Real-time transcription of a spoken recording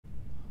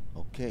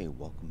Okay,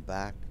 welcome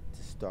back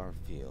to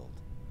Starfield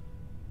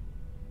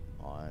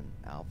on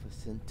Alpha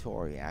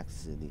Centauri,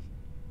 actually,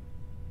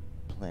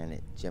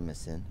 planet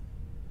Jemison.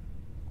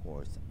 Of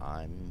course,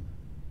 I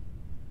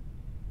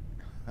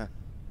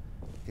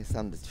guess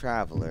I'm the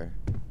traveler,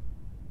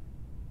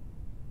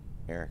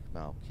 Erik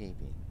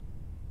Malkavian.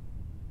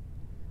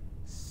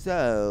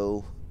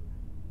 So,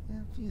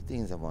 a few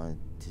things I wanted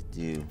to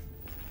do.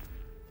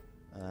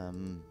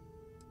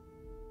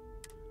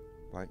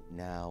 Right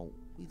now,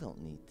 we don't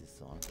need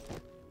this on.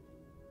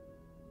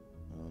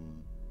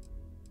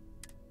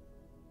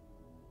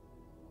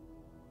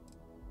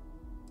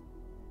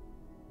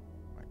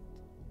 Right.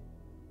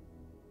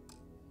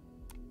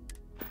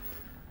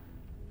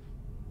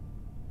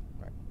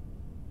 Right.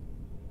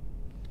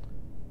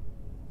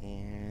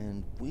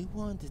 And we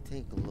wanted to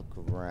take a look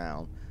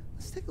around.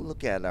 Let's take a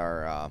look at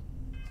our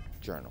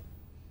journal.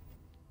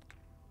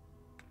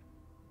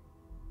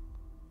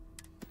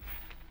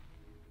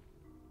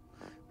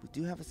 We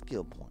do have a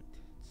skill point.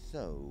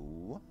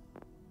 So,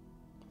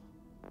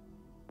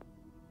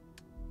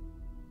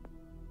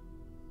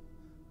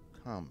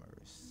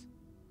 commerce.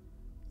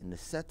 In the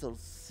settled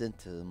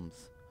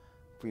systems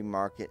free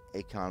market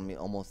economy,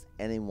 almost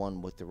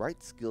anyone with the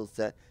right skill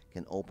set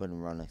can open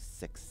and run a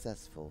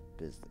successful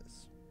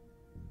business.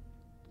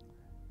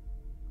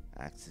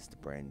 Access to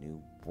brand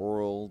new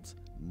worlds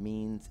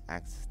means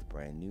access to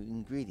brand new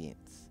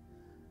ingredients.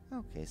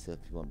 Okay, so if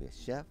you want to be a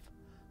chef,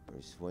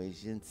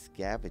 persuasion,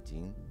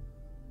 scavenging,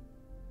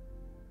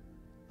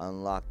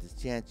 unlock this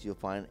chance, you'll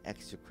find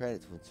extra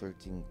credits when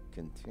searching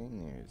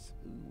containers.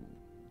 Ooh.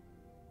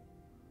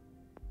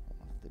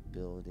 Off the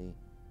ability.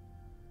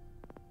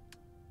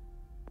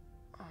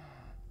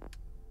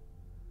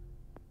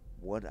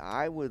 What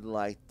I would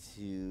like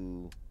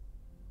to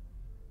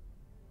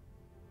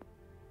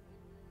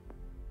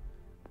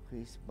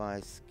increase my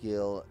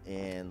skill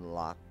in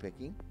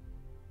lockpicking.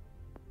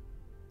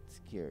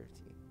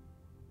 Security.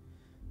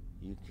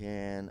 You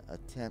can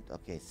attempt.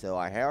 Okay, so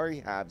I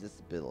already have this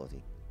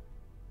ability.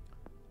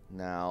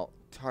 Now,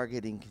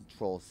 targeting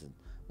control system.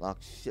 Lock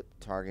ship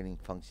targeting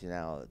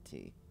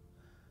functionality.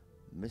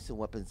 Missile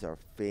weapons are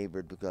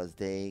favored because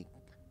they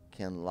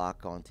can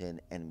lock onto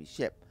an enemy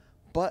ship.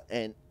 But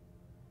an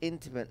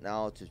intimate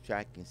knowledge of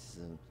tracking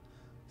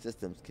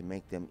systems can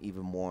make them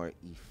even more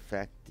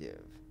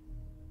effective.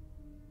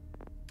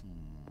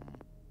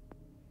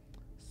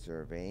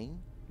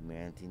 Surveying.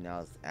 Humanity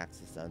now has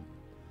access to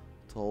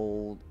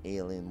untold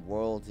alien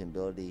worlds and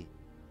ability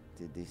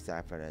to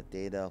decipher that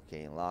data.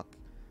 Okay, lock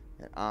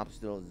an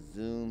optional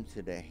zoom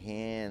to the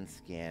hand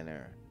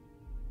scanner.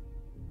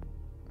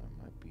 That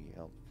might be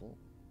helpful.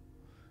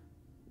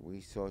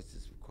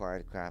 Resources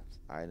required to craft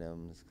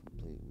items.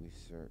 Complete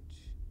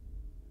research.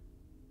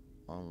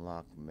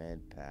 Unlock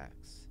med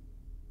packs.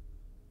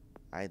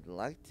 I'd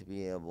like to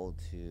be able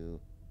to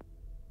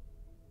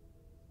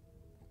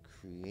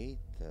create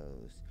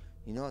those.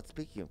 You know what?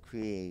 Speaking of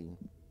creating,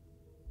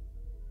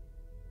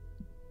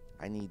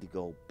 I need to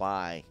go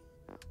buy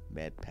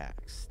med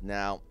packs.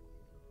 Now,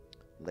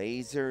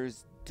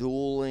 lasers,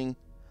 dueling,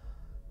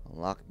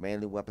 unlock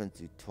melee weapons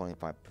do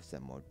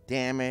 25% more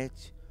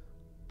damage.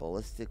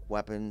 Ballistic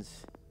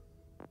weapons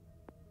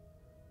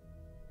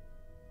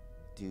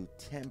do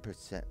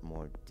 10%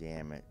 more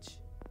damage.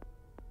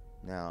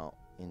 Now,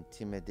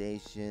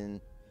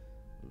 intimidation,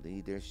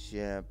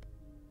 leadership.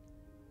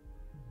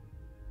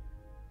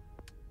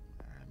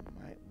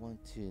 I might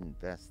want to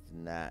invest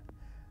in that.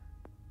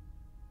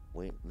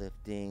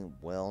 Weightlifting,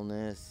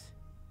 wellness.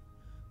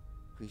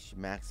 Increase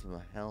your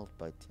maximum health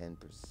by 10%.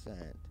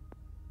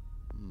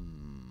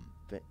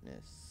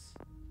 Fitness.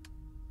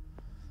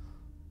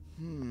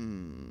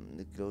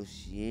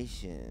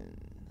 Negotiation.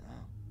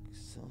 Oh,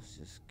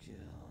 social skills.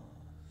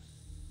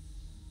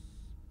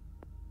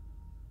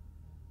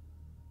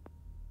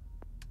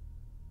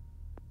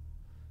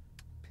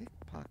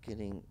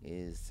 Pickpocketing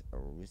is a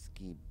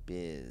risky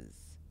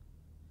biz.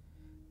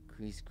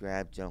 Increase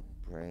grab jump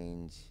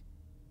range.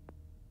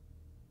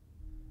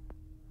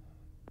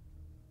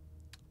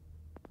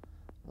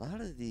 A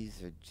lot of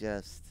these are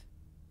just,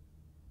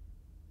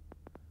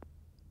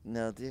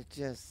 no, they're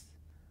just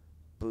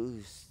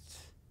boosts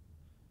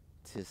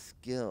to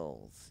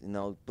skills,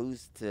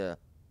 boost to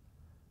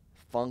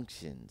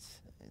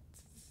functions.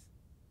 It's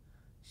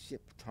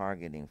ship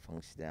targeting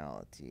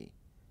functionality.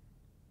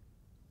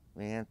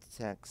 Advanced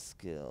tech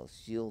skills,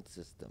 shield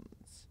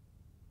systems.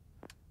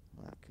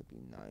 Well, that could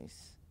be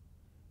nice.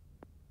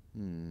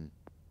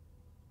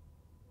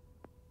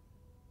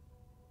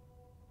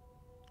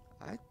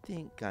 I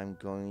think I'm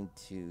going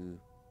to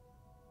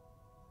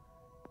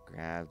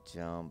grab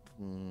jump.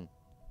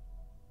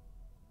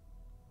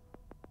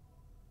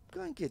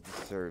 Go and get the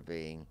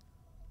surveying.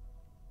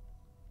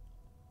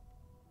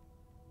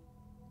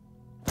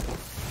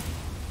 Let's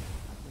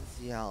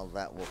see how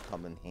that will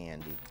come in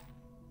handy.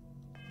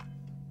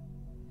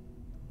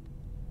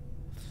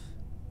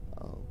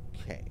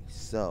 Okay,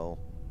 so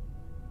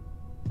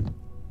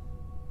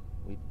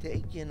we've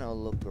taken a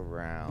look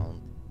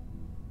around.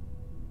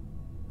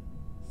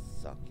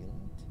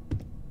 Succulent.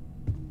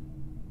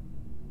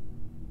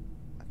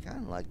 kind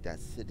of like that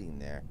sitting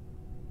there.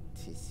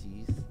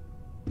 Tissues.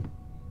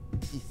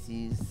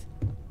 Tissues.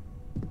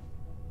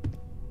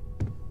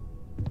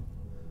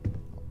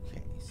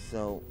 Okay,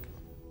 so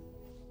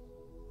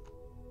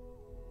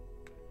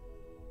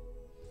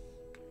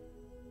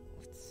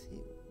let's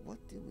see. What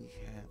do we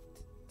have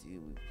to do?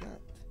 We've got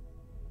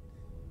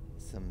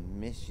some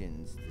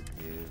missions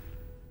to do.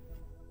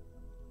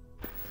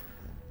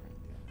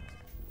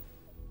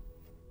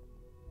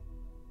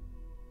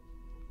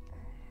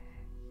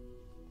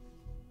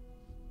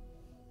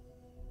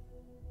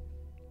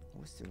 I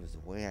wish there was a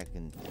way I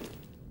can. I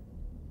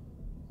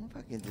wonder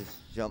if I can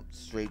just jump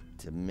straight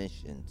to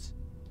missions.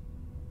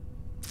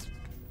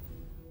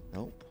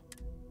 Nope.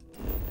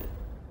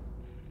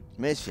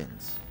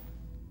 Missions.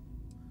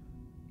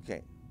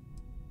 Okay.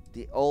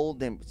 The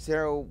old and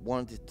Sarah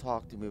wanted to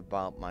talk to me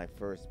about my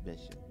first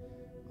mission.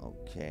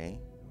 Okay.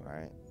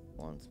 Alright.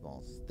 One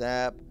small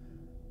step.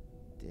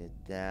 Did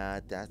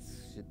that. That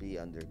should be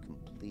under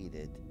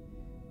completed.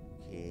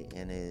 Okay.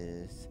 And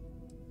is.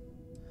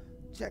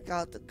 Check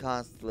out the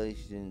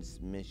Constellation's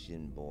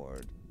mission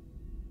board.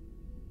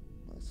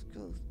 Let's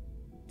go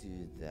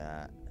do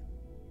that.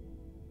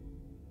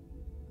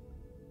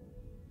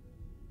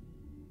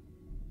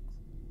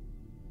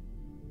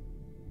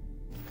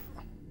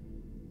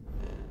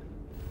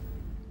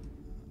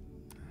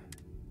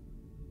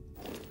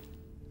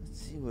 Let's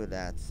see where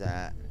that's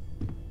at.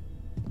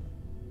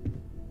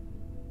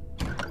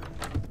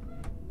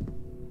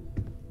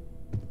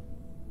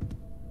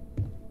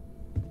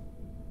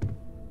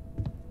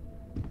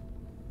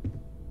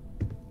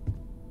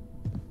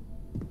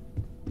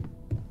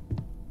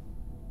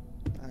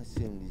 I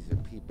assume these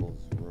are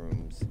people's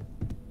rooms.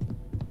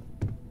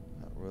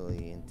 Not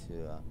really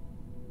into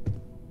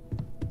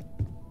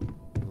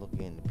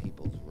looking into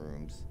people's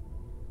rooms.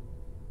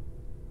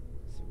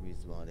 It's the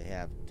reason why they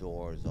have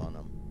doors on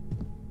them.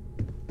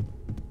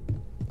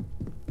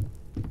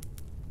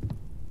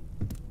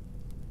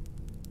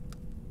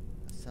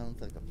 That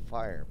sounds like a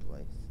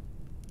fireplace.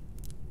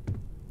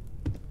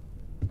 Okay.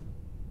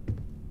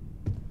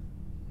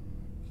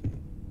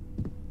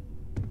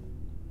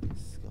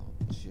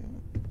 Sculpture.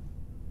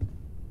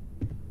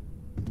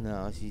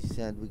 No, she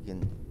said we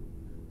can.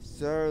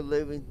 Sir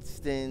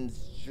Livingston's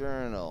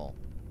journal.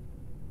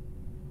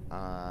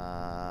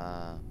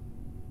 I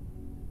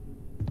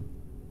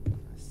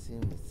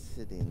assume it's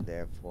sitting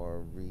there for a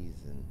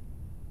reason.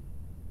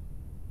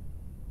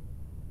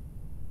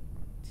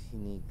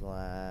 Martini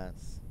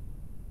glass.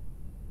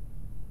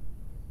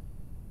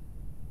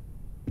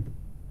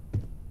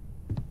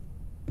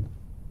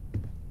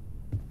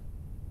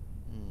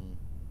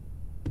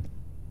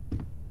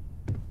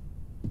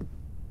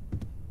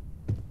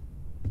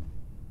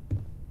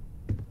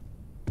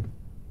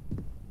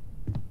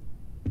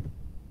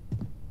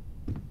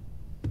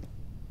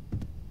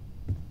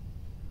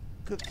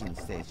 Cooking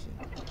station.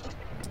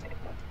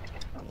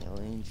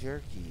 Alien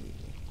jerky.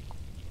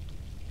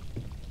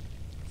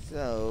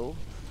 So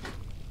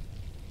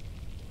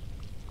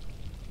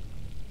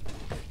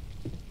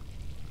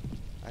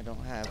I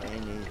don't have any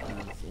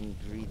of these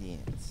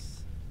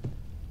ingredients.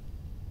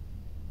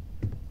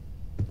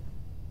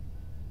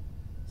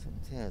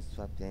 Something has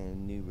swapped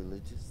in new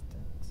religious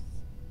texts.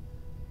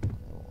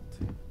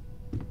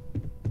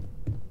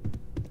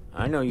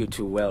 I know you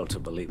too well to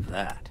believe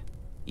that.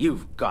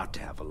 You've got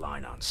to have a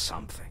line on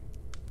something.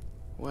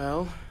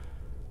 Well,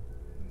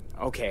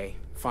 okay,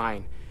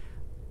 fine.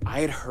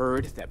 I had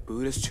heard that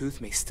Buddha's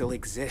tooth may still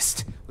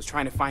exist. Was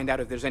trying to find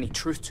out if there's any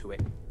truth to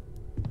it.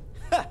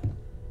 Ha!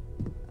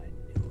 I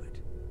knew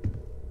it.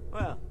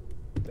 Well,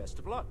 best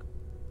of luck.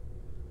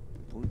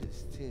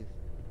 Buddha's tooth.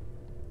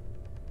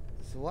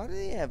 So why do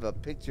they have a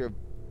picture of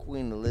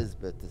Queen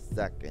Elizabeth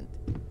II?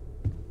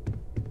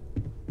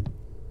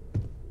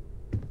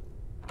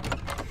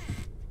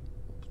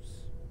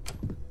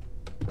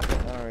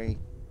 Sorry.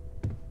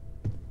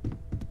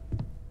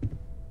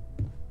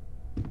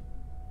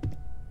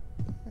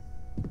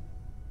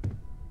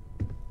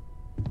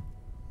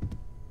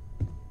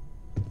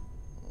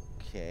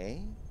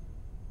 Okay.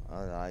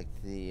 I like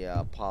the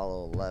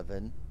Apollo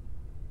 11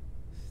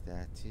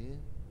 statue.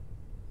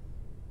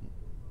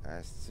 I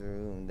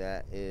assume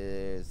that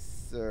is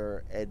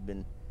Sir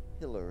Edmund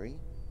Hillary.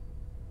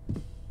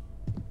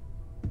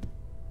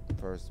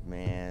 First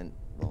man,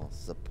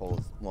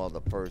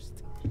 the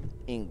first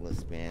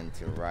Englishman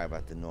to arrive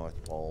at the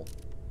North Pole.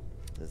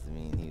 Doesn't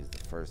mean he was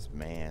the first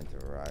man to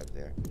arrive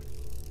there.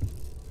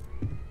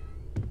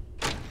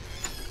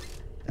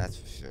 That's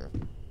for sure.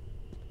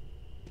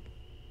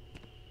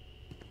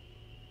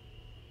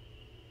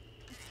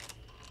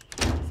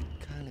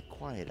 It's kind of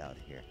quiet out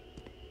here.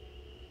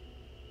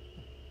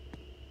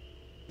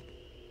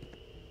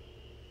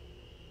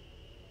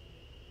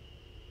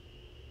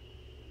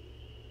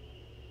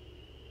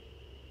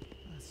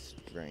 That's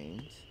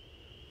strange.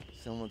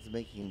 Someone's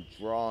making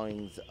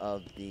drawings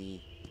of the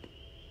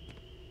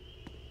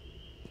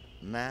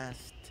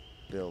mast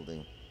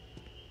building.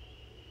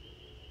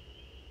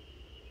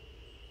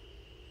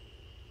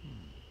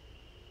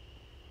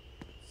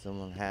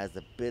 Someone has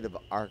a bit of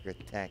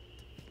architect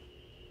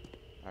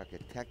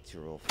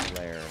architectural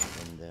flair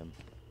in them.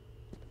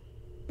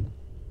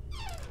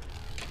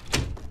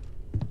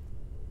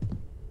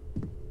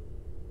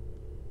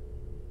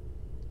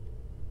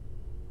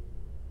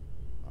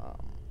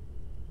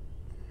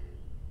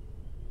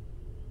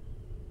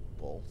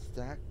 Bolt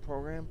stack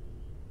program?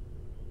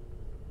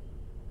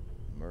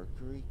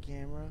 Mercury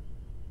camera?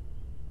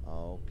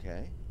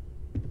 Okay.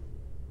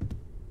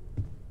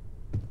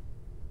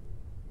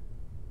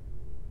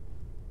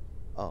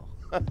 Oh.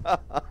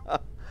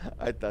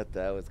 I thought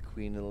that was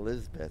Queen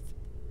Elizabeth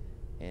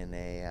in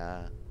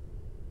a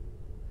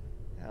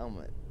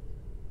helmet.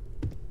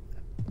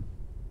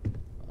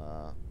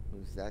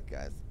 Who's that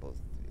guy supposed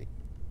to be?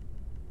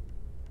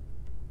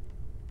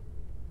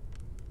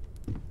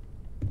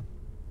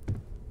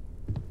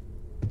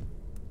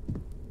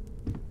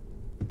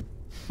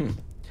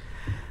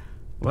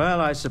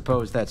 Well, I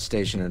suppose that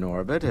station in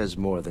orbit has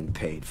more than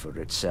paid for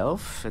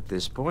itself at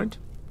this point.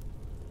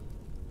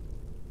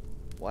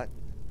 What?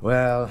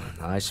 Well,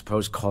 I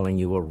suppose calling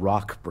you a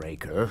rock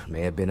breaker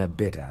may have been a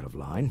bit out of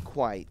line.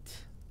 Quite.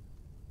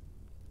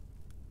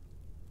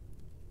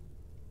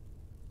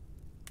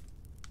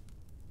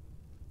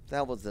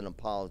 That was an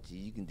apology.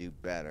 You can do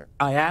better.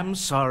 I am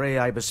sorry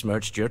I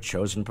besmirched your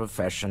chosen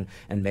profession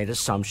and made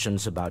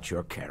assumptions about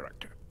your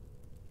character.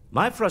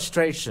 My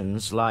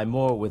frustrations lie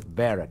more with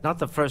Barrett. Not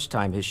the first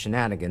time his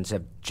shenanigans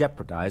have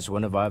jeopardized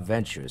one of our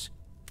ventures.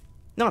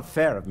 Not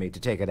fair of me to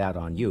take it out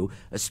on you,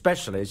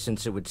 especially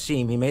since it would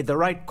seem he made the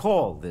right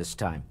call this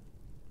time.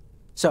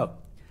 So,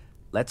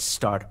 let's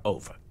start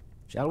over,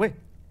 shall we?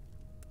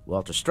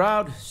 Walter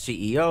Stroud,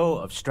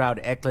 CEO of Stroud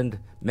Eklund,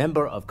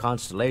 member of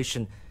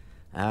Constellation,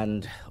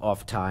 and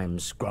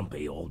oft-times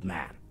grumpy old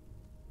man.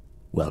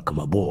 Welcome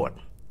aboard.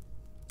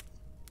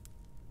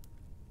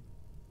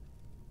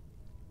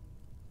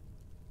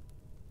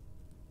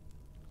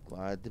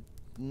 Glad to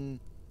be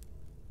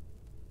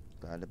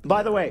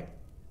By the way,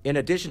 in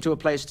addition to a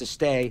place to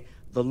stay,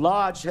 the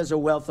Lodge has a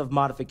wealth of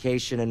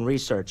modification and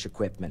research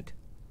equipment.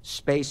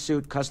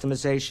 Spacesuit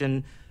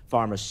customization,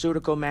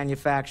 pharmaceutical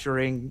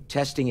manufacturing,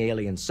 testing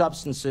alien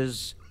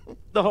substances,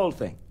 the whole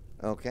thing.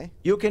 Okay.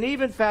 You can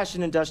even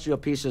fashion industrial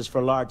pieces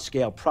for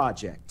large-scale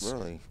projects.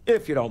 Really?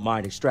 If you don't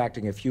mind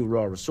extracting a few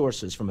raw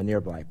resources from a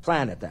nearby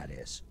planet, that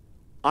is.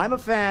 I'm a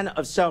fan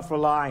of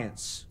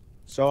self-reliance,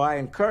 so I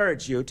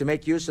encourage you to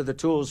make use of the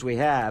tools we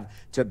have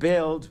to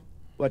build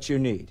what you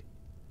need.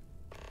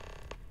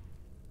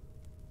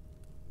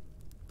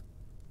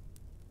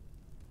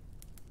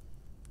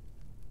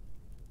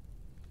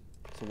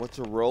 So what's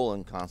your role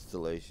in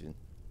Constellation?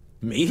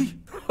 Me?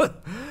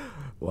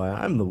 Why,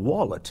 I'm the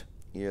wallet.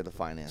 You're the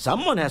finance.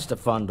 Someone has to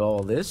fund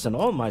all this, and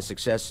all my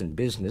success in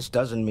business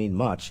doesn't mean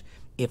much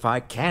if I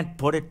can't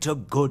put it to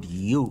good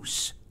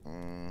use.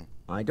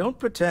 I don't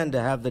pretend to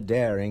have the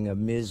daring of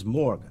Ms.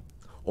 Morgan,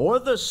 or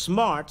the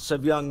smarts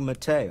of young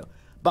Mateo,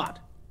 but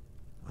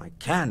I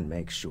can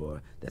make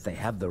sure that they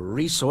have the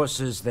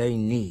resources they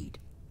need.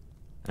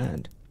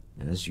 And,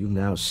 as you've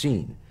now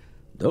seen,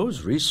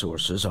 those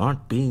resources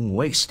aren't being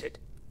wasted.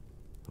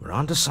 We're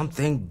onto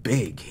something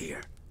big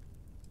here.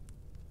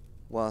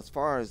 Well, as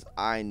far as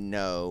I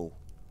know,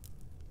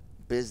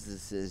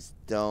 businesses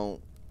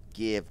don't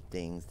give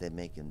things, they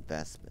make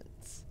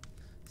investments.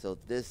 So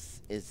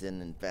this is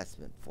an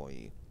investment for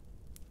you.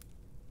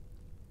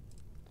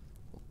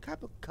 What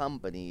type of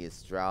company is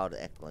Stroud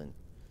Eklund?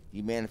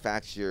 You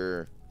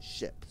manufacture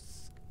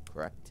ships,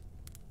 correct?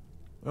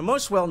 We're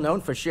most well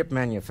known for ship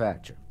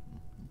manufacture.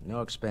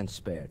 No expense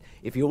spared.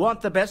 If you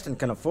want the best and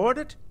can afford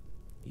it,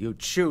 you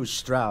choose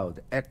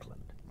Stroud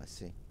Eklund. I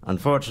see.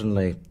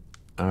 Unfortunately,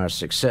 our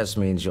success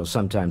means you'll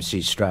sometimes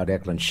see Stroud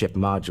Eklund ship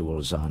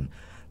modules on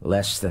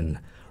less than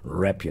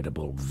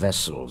reputable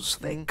vessels.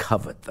 They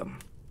covet them.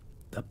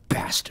 The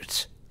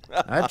bastards.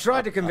 I've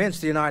tried to convince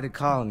the United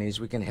Colonies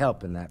we can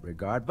help in that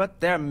regard, but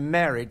they're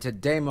married to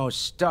Deimos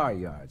Star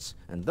Yards,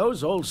 and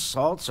those old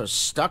salts are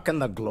stuck in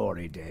the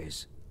glory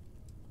days.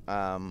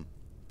 You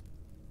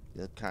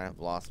kind of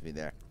lost me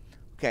there.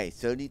 Okay,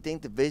 so do you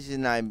think the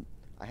vision I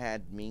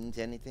had means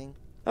anything?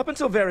 Up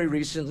until very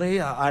recently,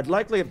 I'd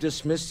likely have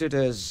dismissed it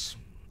as,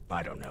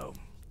 I don't know,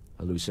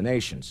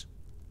 hallucinations.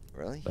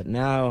 Really? But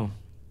now,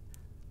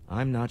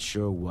 I'm not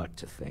sure what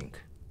to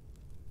think.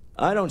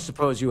 I don't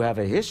suppose you have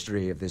a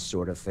history of this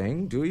sort of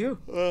thing, do you?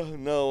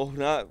 No,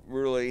 not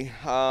really.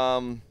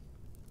 I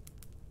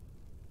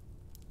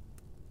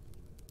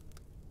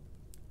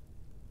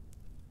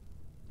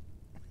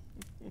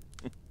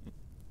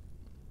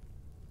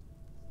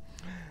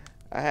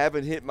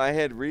haven't hit my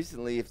head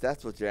recently, if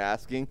that's what you're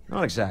asking.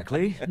 Not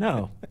exactly,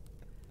 no.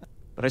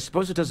 But I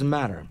suppose it doesn't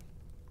matter.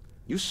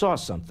 You saw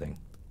something.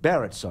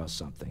 Barrett saw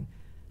something.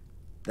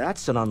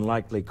 That's an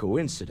unlikely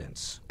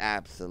coincidence.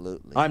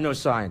 Absolutely. I'm no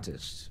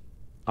scientist.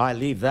 I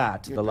leave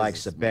that to the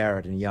likes of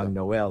Barrett and young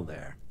Noel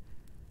there.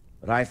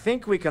 But I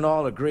think we can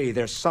all agree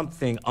there's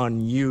something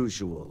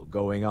unusual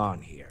going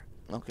on here.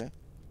 Okay.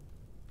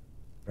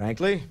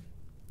 Frankly,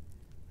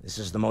 this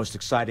is the most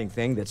exciting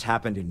thing that's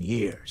happened in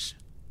years.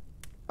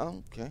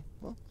 Oh, okay.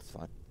 Well, it's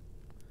fine.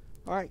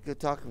 All right, good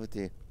talking with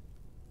you.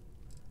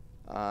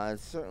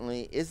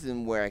 Certainly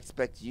isn't where I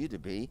expect you to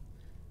be.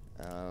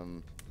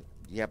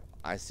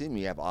 I assume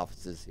you have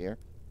offices here.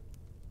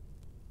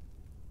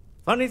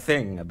 Funny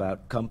thing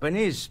about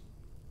companies,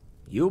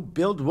 you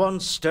build one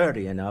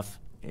sturdy enough,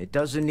 it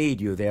doesn't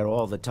need you there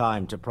all the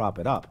time to prop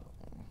it up.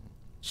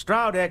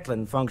 Stroud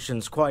Eklund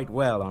functions quite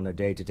well on a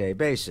day-to-day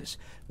basis,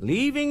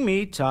 leaving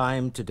me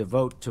time to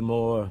devote to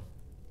more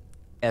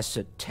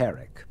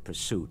esoteric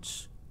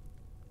pursuits.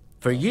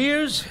 For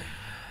years,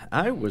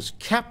 I was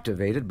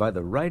captivated by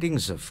the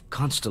writings of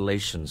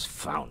Constellation's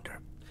founder,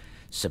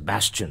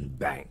 Sebastian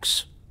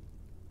Banks.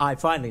 I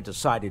finally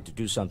decided to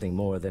do something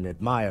more than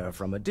admire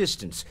from a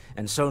distance,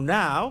 and so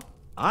now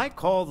I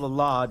call the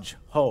Lodge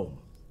home,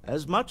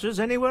 as much as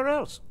anywhere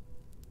else.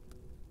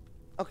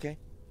 Okay.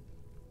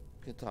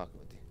 Good talking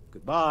with you.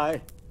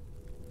 Goodbye.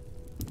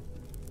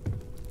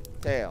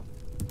 Teo.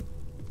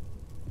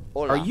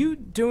 Hola. Are you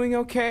doing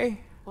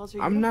okay? Walter,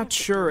 you I'm don't not have to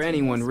sure continue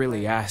anyone this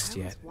really way. asked I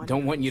yet. was wondering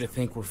Don't want you to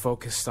something. think we're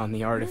focused on the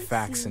You don't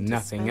artifacts seem and to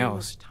nothing spend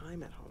else. much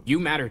time at home. You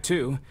matter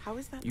too. How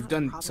is that You've not a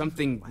done problem for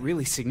something your wife?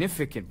 really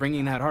significant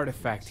bringing that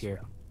artifact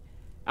here.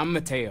 I'm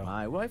Mateo,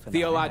 My wife and I have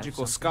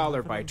theological something scholar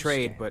of an by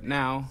trade, but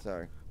now,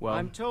 Sorry. well,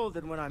 I'm told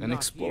that when I'm an not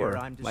explorer, here,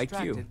 I'm like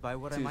distracted you. by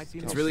what I might be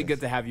it's missing. really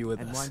good to have you with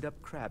and us. wind up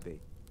crabby.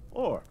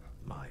 Or,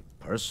 my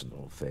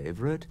personal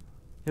favorite,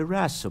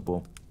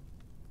 irascible.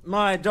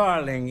 My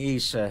darling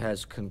Issa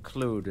has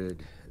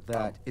concluded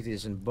that it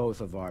is in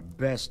both of our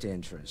best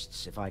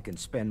interests if I can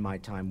spend my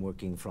time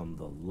working from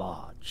the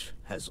Lodge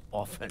as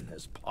often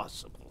as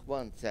possible.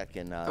 1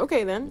 second,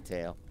 Okay, then.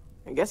 Mateo.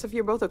 I guess if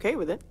you're both okay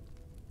with it.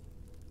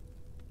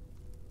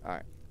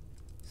 Alright.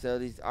 So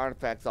these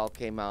artifacts all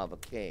came out of a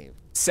cave.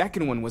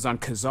 Second one was on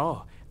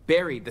Kazal,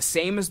 buried the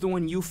same as the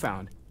one you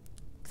found.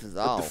 This is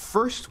But all. the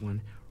first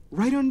one,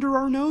 right under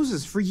our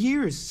noses for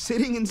years,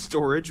 sitting in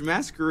storage,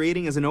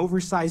 masquerading as an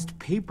oversized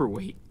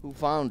paperweight. Who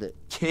found it?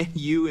 Can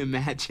you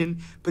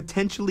imagine?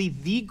 Potentially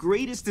the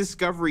greatest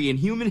discovery in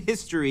human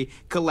history,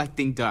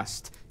 collecting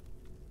dust.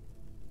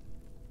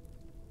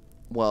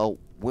 Well,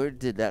 where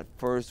did that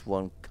first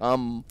one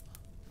come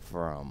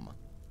from?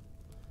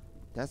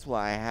 That's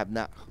why I have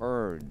not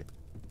heard.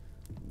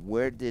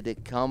 Where did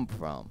it come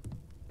from?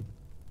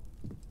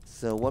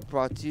 So what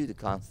brought you to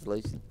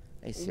Constellation?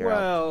 Hey, Sarah.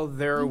 Well,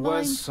 there You mind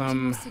was putting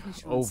some your signature on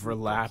some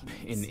overlap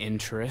documents? in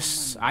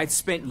interests. I'd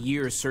spent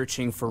years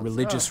searching for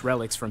religious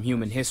relics from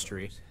human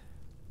history.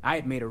 I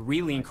had made a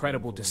really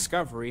incredible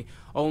discovery,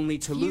 only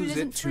to Feud lose it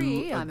isn't to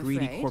free, a I'm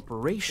greedy afraid.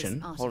 corporation.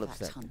 This Hold up a artifact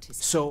sec. hunt is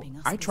So keeping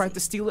us I tried to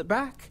busy. steal it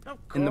back. Of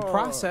In the course,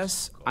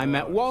 process, I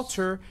met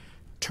Walter.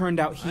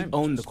 Turned out he I'm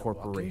owned the just a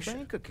walking corporation.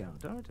 bank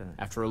account, aren't I?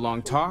 After a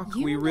long talk,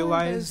 You we and I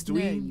realized both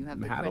know we you have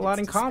the had a lot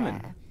in credits to common.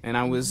 spare. And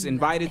I was You know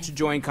invited to everything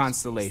join about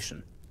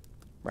Constellation.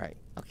 Right.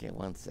 Okay,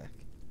 1 sec.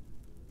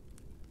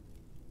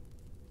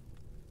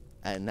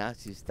 And now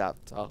she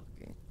stopped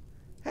talking.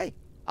 Hey,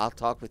 I'll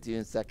talk with you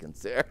in a second,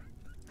 Sarah.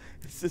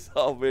 This is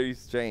all very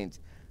strange.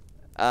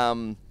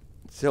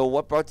 So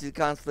what brought you to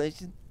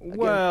Constellation? Again?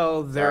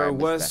 Well, Sorry, there I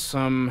missed was that.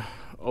 some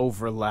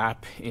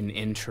overlap in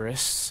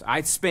interests.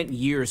 I'd spent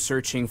years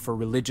searching for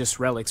religious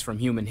relics from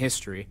human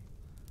history.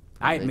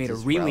 I had made a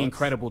Religious really relics?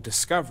 incredible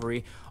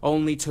discovery,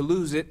 only to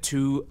lose it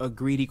to a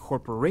greedy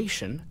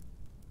corporation.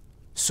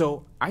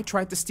 So I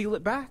tried to steal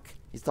it back.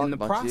 He's In talking the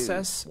about you,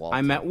 process, I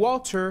Walter. met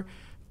Walter.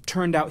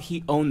 Turned out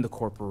he owned the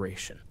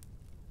corporation.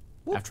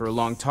 After a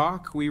long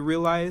talk, we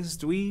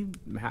realized we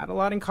had a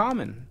lot in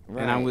common.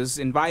 And I Right. was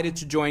invited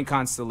to join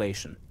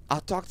Constellation.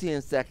 I'll talk to you in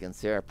a second,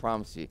 Sarah, I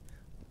promise you.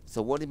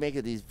 So what do you make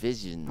of these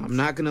visions? I'm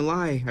not gonna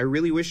lie, I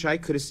really wish I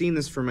could have seen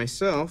this for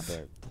myself. I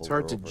better pull It's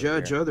hard her to over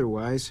judge here.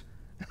 otherwise.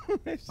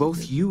 She's Both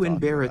just you and talking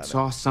Barrett about it.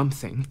 saw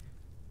something.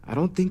 I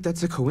don't think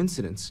that's a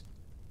coincidence.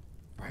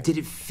 Right. Did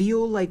it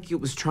feel like it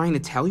was trying to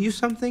tell you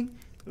something?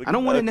 Look I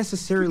don't at want to that.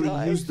 necessarily Look at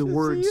how use the anxious he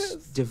words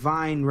is.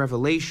 divine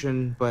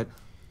revelation, but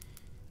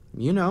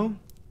you know,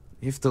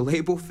 if the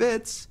label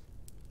fits.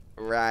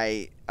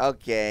 Right.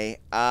 Okay.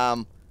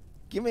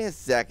 Give me a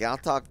second. I'll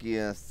talk to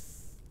you.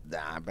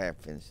 Nah, I better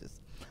finish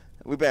this.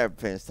 We better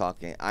finish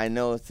talking. I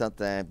know it's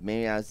something.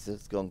 Maybe I was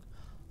just going.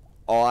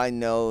 All I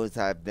know is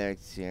I've never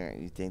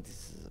experienced. You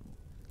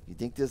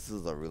think this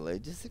is a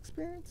religious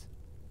experience?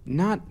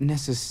 Not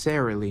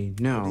necessarily,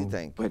 no. What do you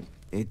think? But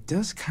it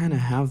does kind of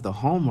have the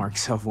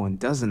hallmarks of one,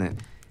 doesn't it?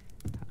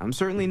 I'm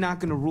certainly not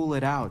going to rule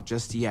it out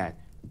just yet.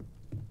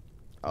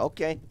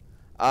 Okay.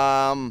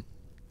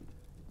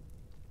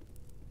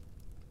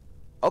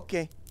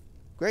 Okay.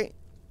 Great.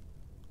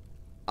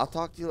 I'll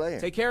talk to you later.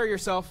 Take care of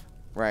yourself.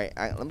 Right.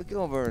 Let me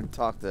go over and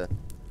talk to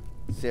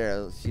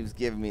Sarah. She was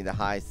giving me the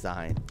high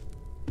sign.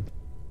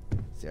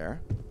 Sarah?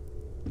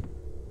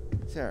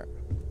 Sarah.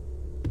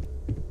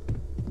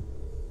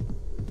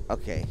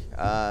 Okay.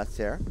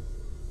 Sarah?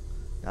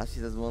 Now she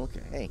doesn't want to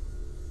look at. Hey.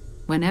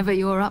 Whenever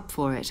you're up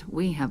for it,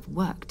 we have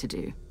work to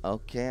do.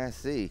 Okay, I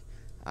see.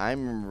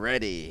 I'm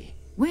ready.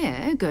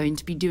 We're going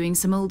to be doing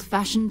some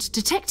old-fashioned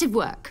detective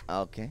work.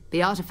 Okay.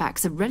 The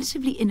artifacts are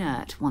relatively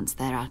inert once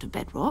they're out of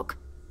bedrock.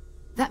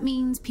 That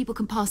means people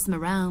can pass them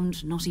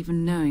around, not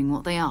even knowing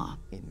what they are.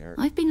 Inert.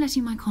 I've been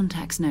letting my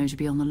contacts know to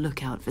be on the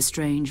lookout for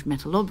strange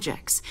metal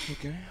objects.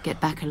 Okay.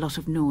 Get back a lot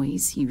of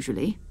noise,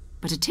 usually.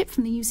 But a tip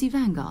from the UC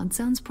Vanguard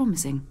sounds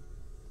promising.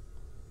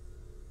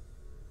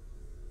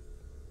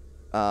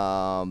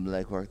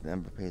 Legwork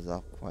never pays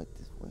off quite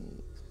this way.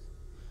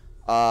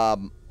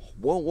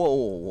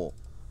 Whoa.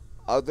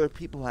 Other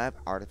people have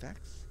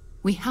artifacts?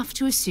 We have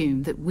to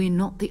assume that we're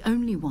not the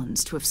only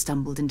ones to have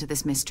stumbled into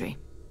this mystery.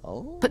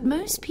 Oh. But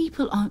most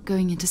people aren't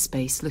going into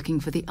space looking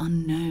for the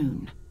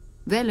unknown.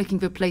 They're looking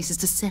for places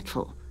to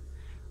settle,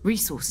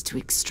 resources to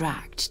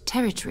extract,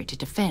 territory to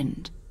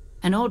defend.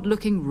 An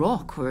odd-looking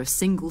rock or a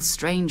single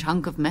strange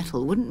hunk of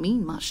metal wouldn't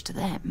mean much to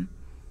them.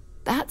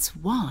 That's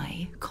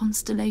why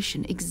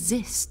Constellation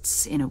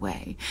exists, in a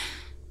way,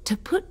 to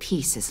put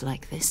pieces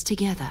like this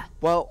together.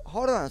 Well,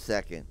 hold on a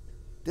second.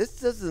 This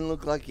doesn't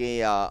look like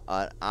an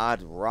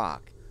odd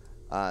rock.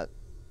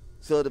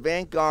 So the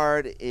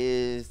Vanguard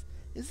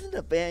isn't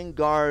the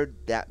Vanguard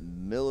that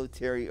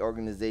military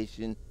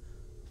organization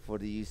for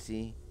the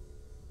UC?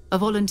 A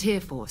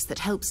volunteer force that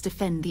helps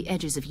defend the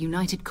edges of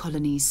United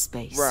Colonies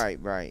space.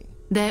 Right.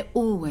 They're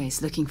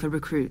always looking for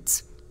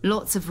recruits.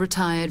 Lots of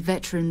retired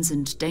veterans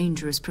and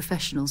dangerous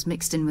professionals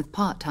mixed in with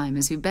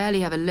part-timers who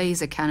barely have a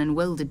laser cannon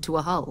welded to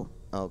a hull.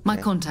 Okay. My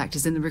contact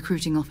is in the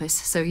recruiting office,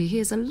 so he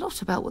hears a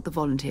lot about what the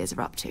volunteers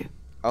are up to.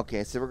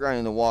 Okay, so we're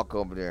going to walk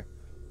over there.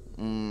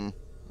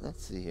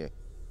 Let's see here.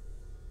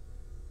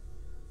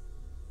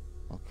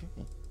 Okay.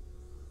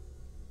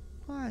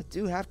 Well, I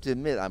do have to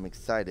admit I'm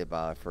excited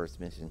about our first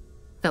mission.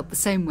 Felt the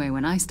same way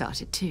when I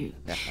started too.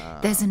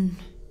 There's an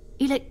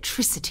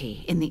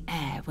electricity in the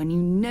air when you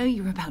know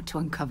you're about to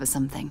uncover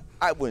something.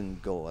 I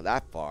wouldn't go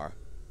that far.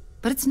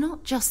 But it's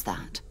not just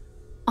that.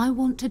 I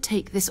want to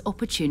take this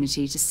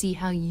opportunity to see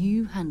how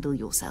you handle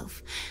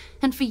yourself,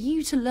 and for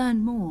you to learn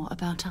more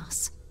about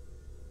us.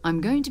 I'm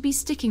going to be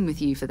sticking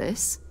with you for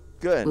this.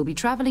 Good. We'll be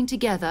traveling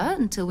together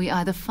until we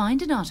either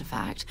find an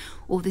artifact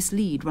or this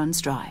lead runs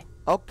dry.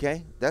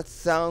 Okay, that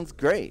sounds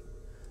great.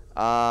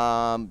 You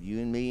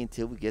and me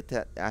until we get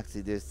that.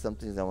 Actually, there's some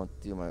things I want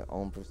to do my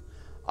own first.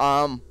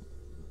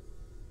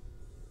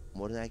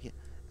 What did I get?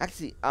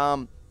 Actually,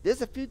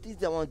 there's a few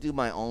things I want to do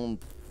my own.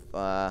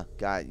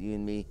 God, you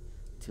and me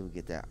until we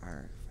get that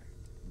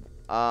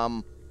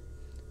artifact.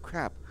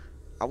 Crap.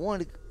 I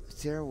want to.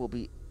 Sarah will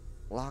be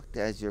locked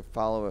as your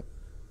follower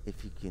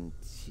if you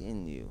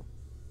continue.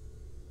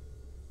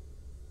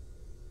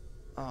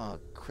 Oh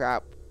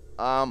crap.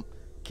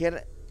 Can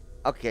I?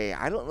 Okay,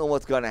 I don't know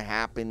what's gonna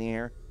happen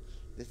here.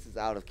 This is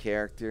out of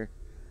character.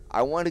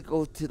 I want to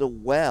go to the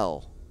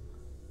well.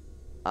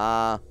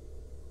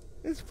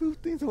 There's a few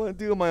things I want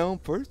to do on my own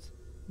first.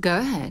 Go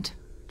ahead.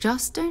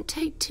 Just don't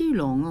take too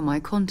long or my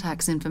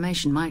contact's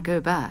information might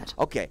go bad.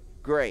 Okay,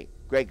 great.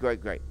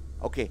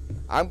 Okay,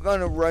 I'm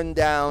gonna run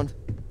down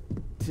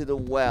to the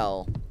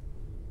well.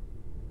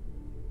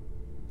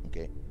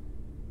 Okay.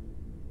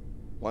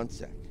 1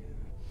 sec.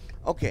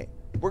 Okay,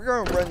 we're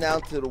gonna run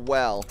down to the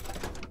well.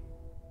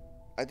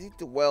 I think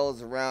the well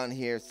is around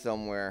here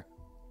somewhere.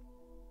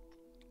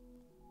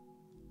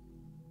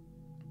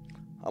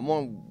 I'm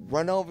gonna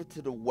run over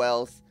to the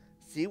wells,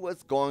 see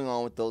what's going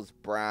on with those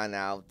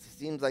brownouts.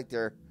 Seems like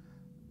they're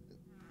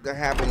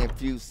having a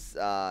few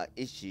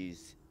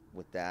issues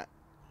with that.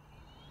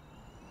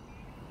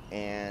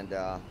 And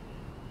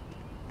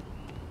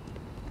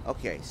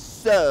okay,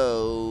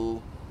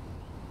 so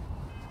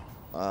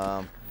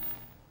I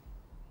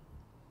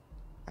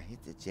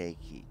hit the J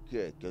key.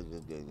 Good.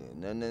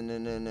 No.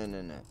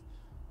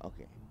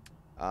 Okay.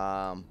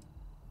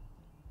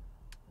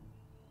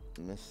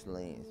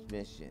 Miscellaneous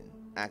mission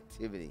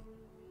activity.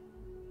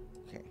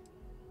 Okay.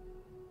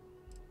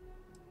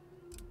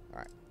 All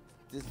right.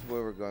 This is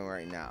where we're going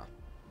right now.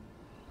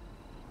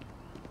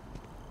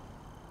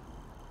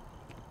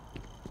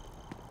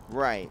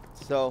 Right.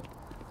 So,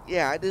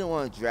 yeah, I didn't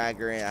want to drag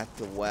her in at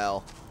the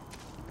well.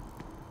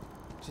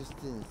 Just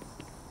didn't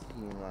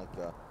seem like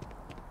a.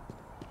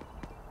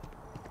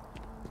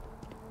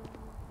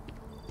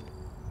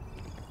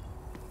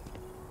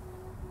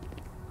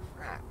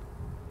 Crap.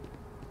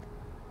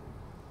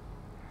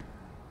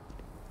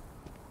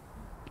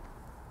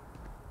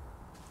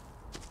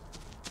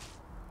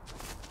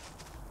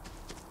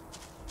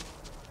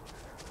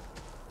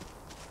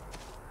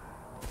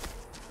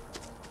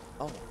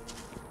 Oh.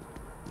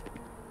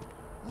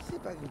 Let's see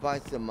if I can buy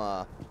some,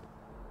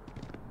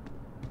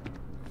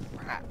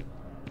 crap.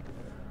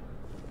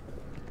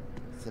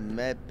 Some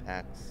med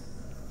packs.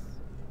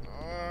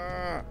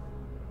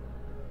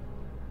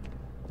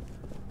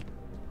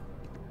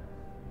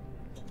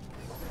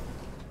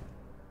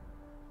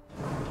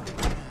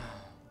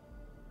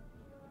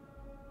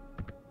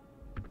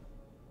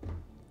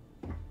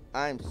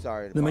 I'm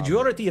sorry. The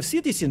majority of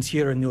citizens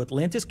here in New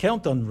Atlantis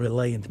count on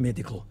Reliant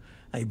Medical.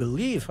 I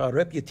believe our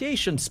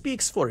reputation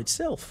speaks for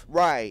itself.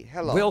 Right,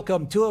 hello.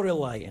 Welcome to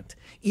Reliant.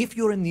 If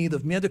you're in need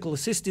of medical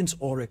assistance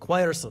or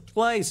require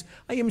supplies,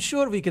 I am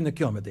sure we can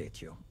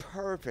accommodate you.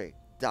 Perfect,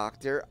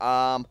 doctor.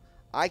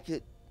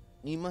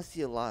 You must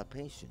see a lot of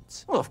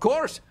patients. Well, of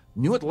course.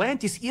 New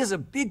Atlantis is a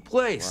big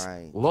place.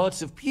 Right.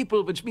 Lots of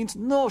people, which means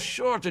no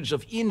shortage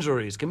of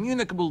injuries,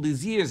 communicable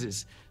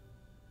diseases.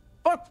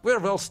 But we're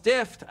well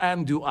staffed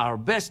and do our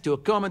best to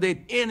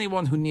accommodate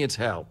anyone who needs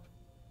help.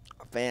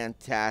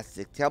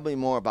 Fantastic. Tell me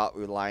more about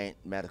Reliant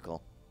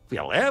Medical.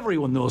 Well,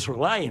 everyone knows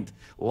Reliant,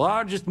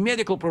 largest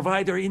medical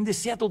provider in the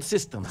settled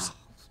systems.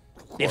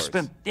 They've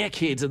spent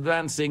decades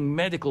advancing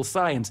medical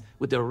science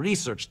with their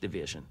research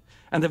division,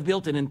 and have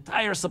built an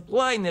entire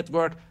supply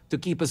network to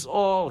keep us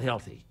all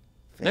healthy.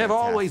 They've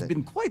always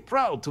been quite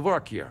proud to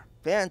work here.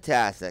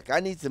 Fantastic.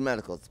 I need some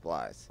medical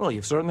supplies. Well,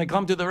 you've certainly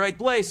come to the right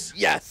place.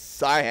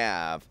 Yes, I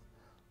have.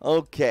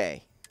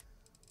 Okay.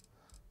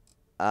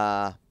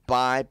 Bye.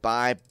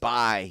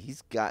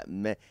 He's got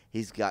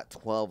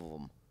 12 of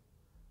them.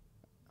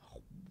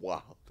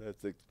 Wow,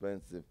 that's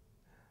expensive.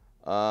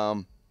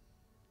 How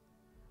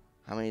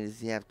many does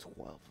he have? 12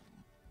 of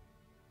them.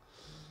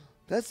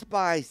 Let's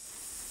buy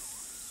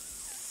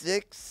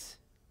 6.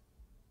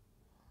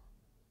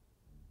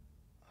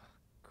 Oh,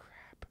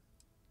 crap.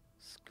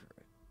 Screw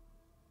it.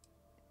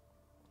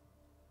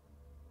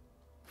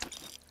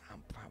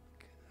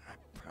 I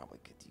probably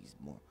could use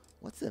more.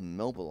 What's an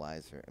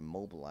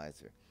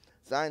immobilizer?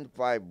 Designed to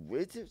provide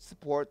rigid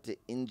support to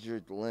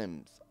injured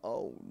limbs.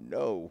 Oh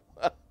no.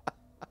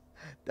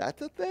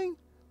 That's a thing?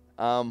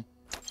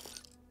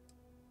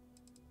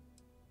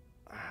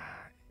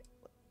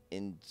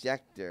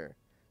 Injector.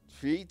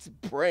 Treats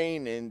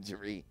brain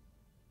injury.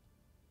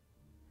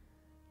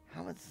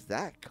 How much does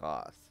that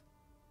cost?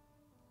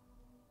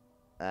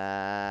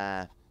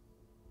 I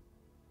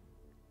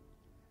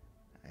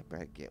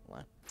better get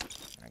one.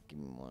 Alright, give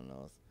me one of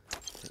those.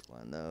 Take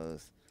one of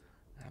those.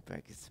 I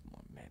better get some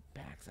more med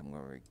packs. I'm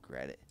gonna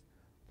regret it.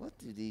 What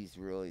do these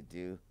really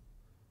do?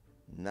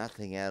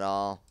 Nothing at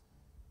all.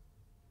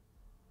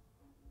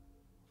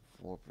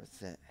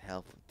 4%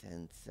 health for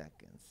 10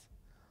 seconds.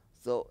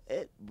 So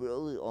it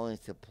really only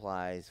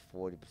supplies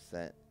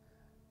 40%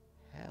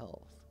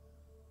 health.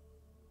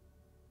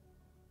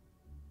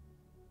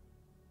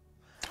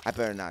 I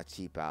better not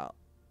cheap out.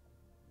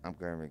 I'm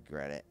gonna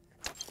regret it.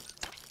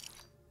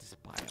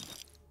 Just buy them.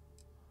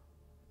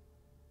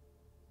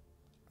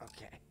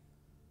 Okay.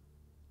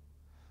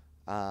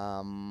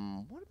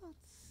 What about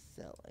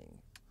selling?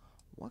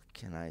 What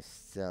can I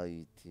sell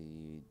you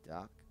to,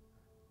 Doc?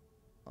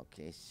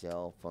 Okay,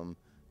 sell from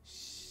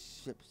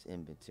ship's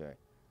inventory.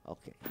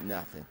 Okay,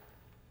 nothing.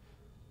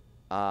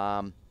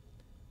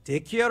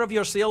 Take care of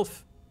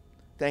yourself.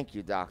 Thank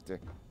you, Doctor.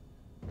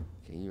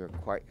 Okay, you are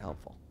quite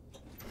helpful.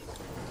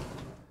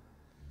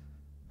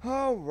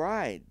 All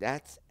right,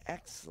 that's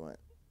excellent.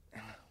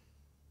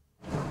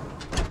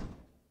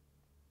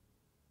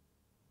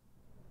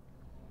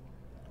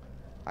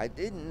 I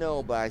didn't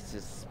know, but I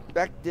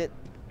suspected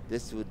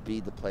this would be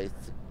the place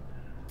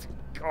to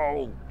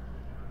go.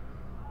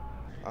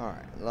 All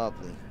right,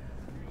 lovely.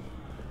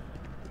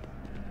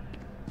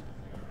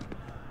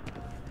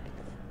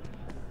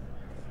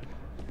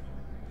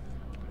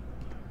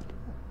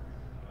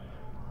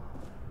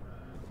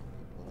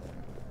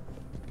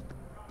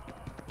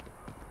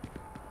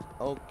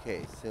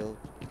 Okay, so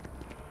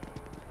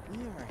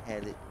we are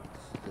headed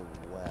to the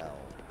well.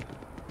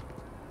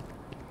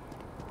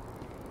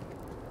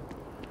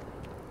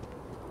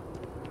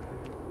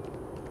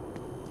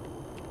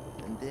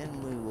 And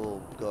then we will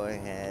go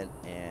ahead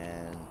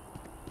and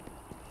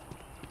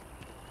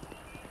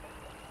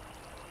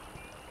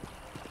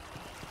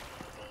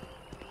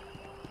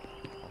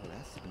oh,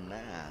 that's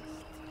masked.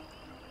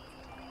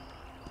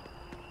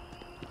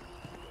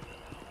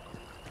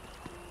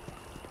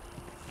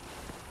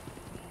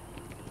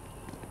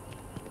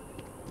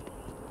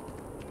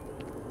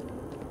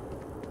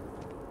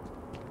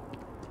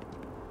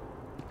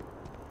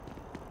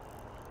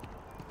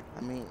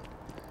 I mean,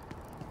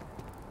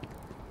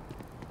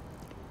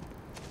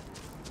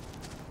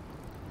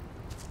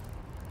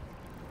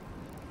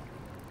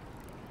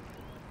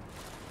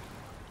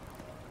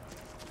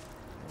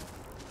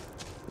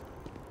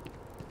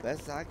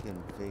 best I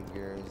can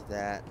figure is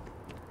that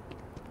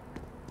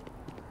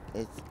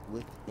it's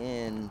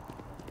within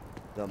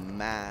the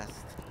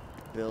masked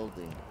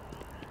building.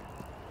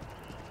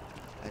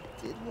 I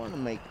did want to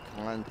make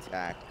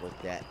contact with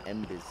that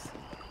embassy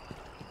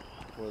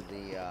for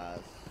the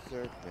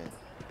serpent.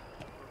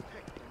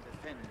 Protect and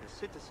defend the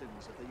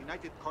citizens of the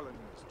United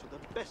Colonies to the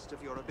best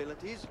of your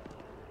abilities,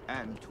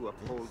 and to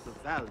uphold the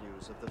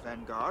values of the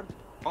Vanguard.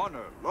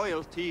 Honor,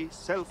 loyalty,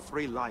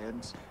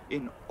 self-reliance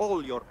in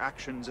all your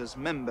actions as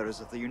members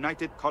of the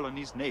United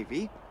Colonies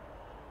Navy.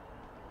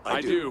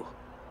 I do.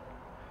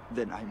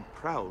 Then I'm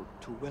proud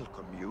to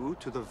welcome you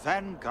to the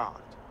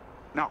Vanguard.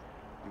 Now,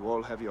 you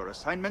all have your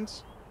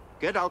assignments.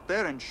 Get out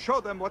there and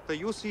show them what the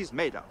UC's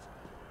made of.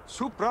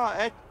 Supra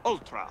et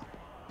Ultra.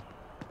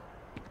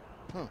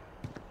 Huh.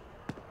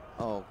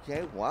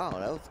 Okay, wow,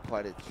 that was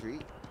quite a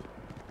treat.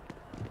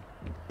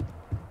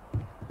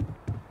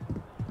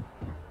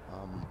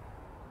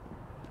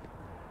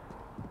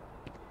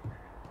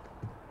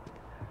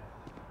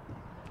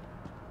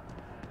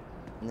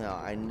 Now,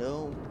 I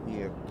know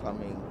we are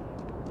coming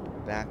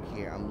back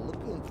here. I'm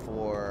looking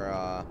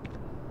for,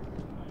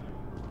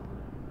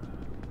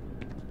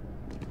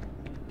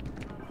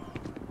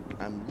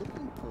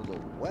 the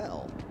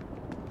well.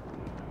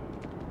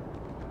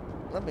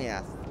 Let me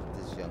ask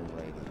this young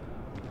lady.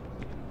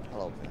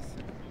 Hello, miss.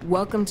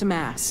 Welcome to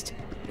Mast.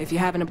 If you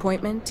have an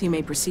appointment, you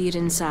may proceed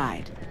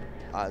inside.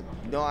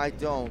 No, I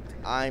don't.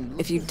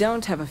 If you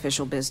don't have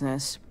official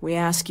business, we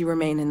ask you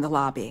remain in the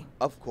lobby.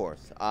 Of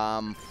course.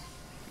 Can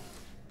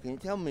you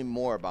tell me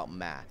more about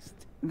Mast?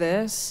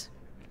 This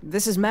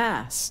is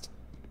Mast,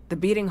 the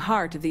beating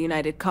heart of the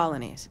United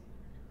Colonies.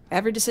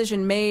 Every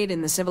decision made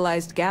in the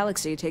civilized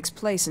galaxy takes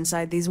place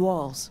inside these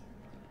walls.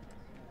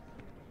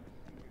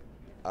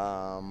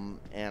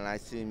 And I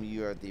assume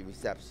you are the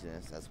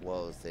receptionist as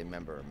well as a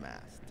member of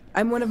Mast.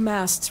 I'm one of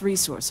Mast's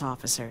resource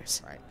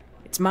officers. Right.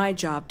 It's my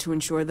job to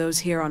ensure those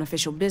here on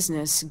official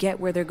business get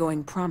where they're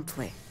going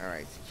promptly.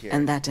 Alright, secure.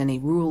 And that any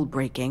rule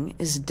breaking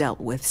is dealt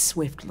with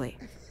swiftly.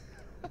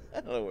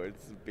 In other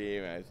words,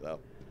 being myself.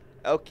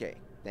 Okay,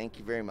 thank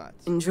you very much.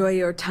 Enjoy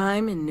your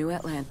time in New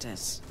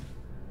Atlantis.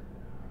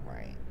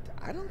 Right.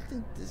 I don't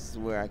think this is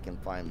where I can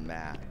find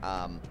Matt,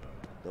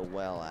 the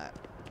well at.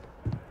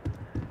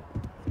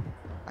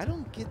 I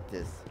don't get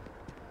this.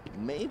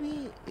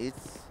 Maybe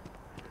it's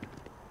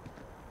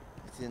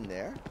in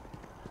there?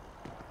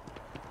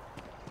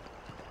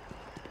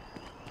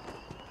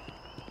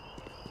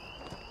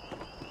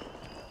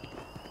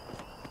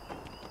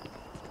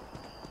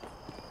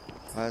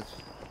 As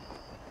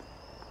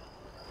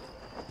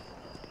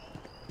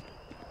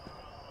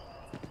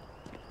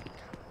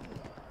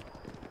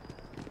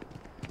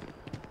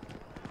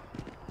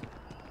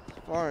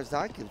far as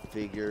I can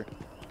figure,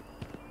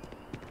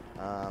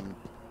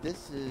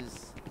 this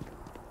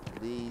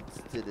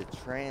leads to the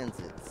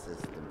transit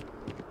system.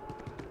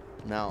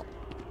 Now,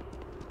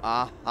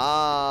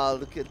 aha,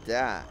 look at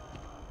that.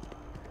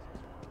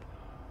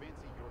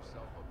 Fancy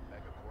yourself a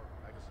megacorp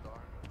megastar?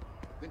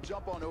 Then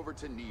jump on over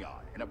to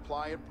Neon and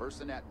apply in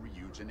person at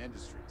Ryujin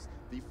Industries,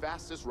 the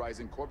fastest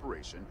rising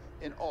corporation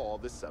in all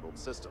the settled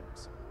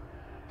systems.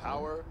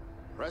 Power,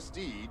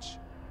 prestige,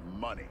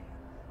 money.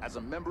 As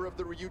a member of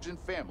the Ryujin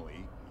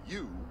family,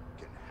 you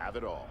can have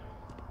it all.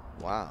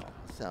 Wow,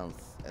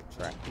 sounds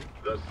attractive.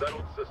 The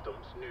Settled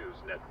Systems News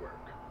Network.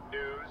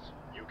 News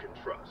you can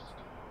trust.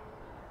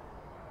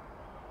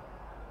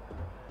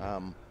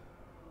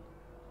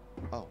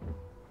 Oh.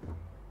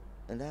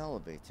 An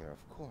elevator,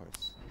 of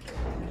course.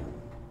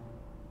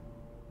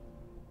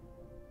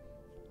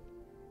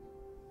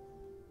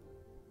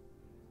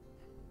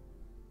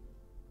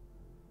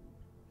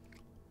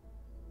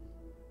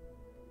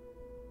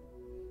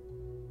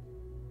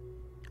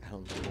 I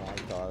don't know why I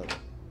thought of.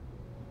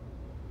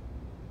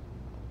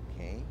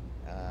 Okay,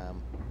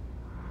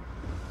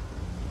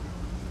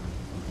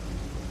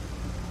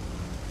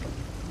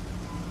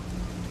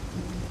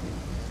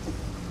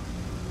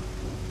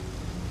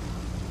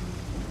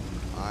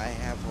 I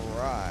have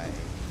arrived.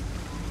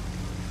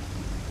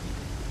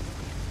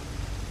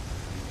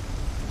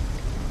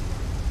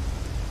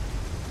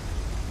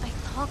 I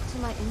talked to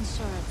my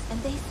insurance,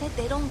 and they said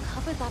they don't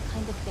cover that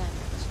kind of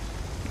damage.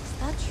 Is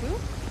that true?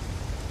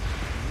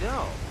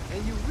 No,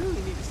 and you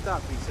really need to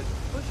stop being such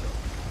a pushover.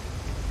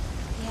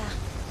 Yeah,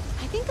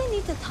 I think I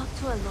need to talk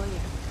to a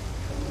lawyer.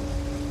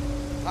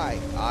 Hi,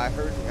 I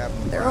heard you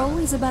have. There are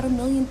always about 1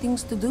 million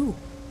things to do,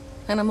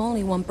 and I'm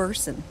only one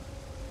person.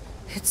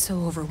 It's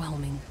so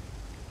overwhelming.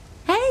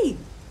 Hey!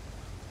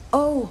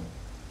 Oh,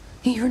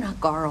 you're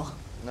not Carl.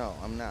 No,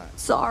 I'm not.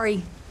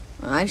 Sorry.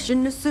 I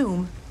shouldn't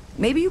assume.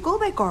 Maybe you go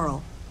by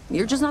Carl.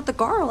 You're just not the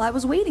Carl I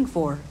was waiting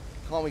for.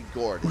 Call me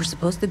Gordon. We're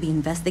supposed to be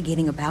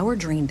investigating a power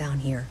drain down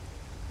here.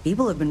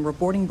 People have been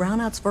reporting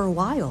brownouts for a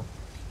while,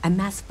 and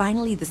Mass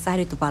finally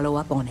decided to follow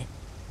up on it.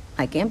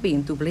 I can't be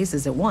in 2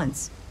 places at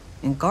once,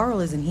 and Carl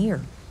isn't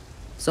here.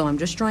 So I'm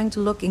just trying to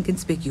look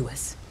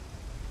inconspicuous.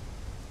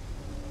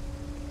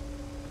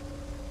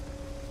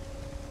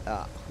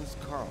 Who's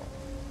Carl?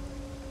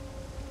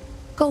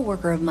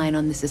 Co-worker of mine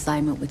on this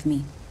assignment with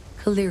me.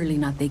 Clearly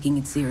not taking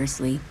it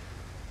seriously.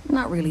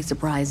 Not really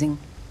surprising.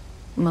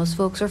 Most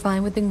folks are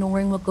fine with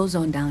ignoring what goes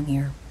on down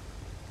here.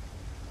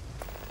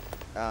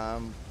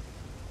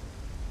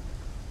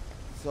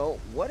 So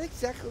what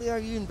exactly are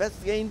you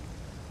investigating?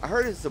 I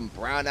heard there's some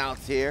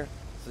brownouts here,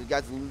 so you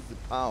guys lose the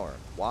power.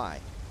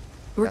 Why?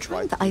 We're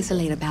trying to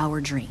isolate a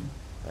power drain,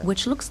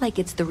 which looks like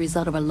it's the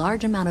result of a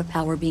large amount of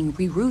power being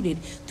rerouted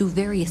through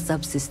various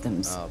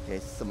subsystems. Oh,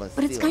 okay,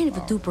 but it's kind of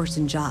a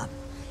 2-person job.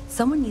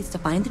 Someone needs to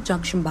find the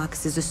junction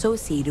boxes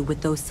associated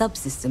with those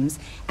subsystems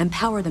and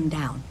power them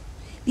down.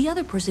 The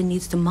other person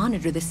needs to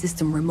monitor the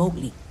system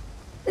remotely.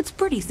 It's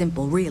pretty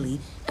simple,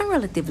 really, and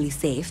relatively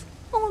safe.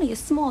 Only a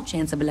small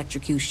chance of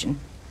electrocution.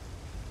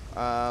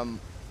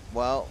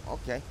 Well,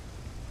 okay.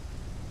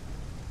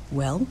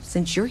 Well,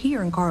 since you're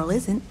here and Carl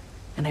isn't,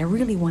 and I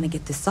really want to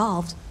get this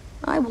solved,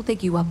 I will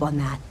take you up on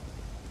that.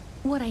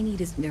 What I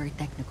need is very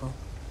technical.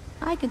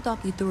 I can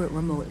talk you through it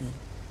remotely.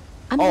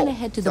 I'm gonna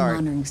head to the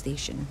monitoring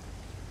station.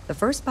 The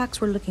first box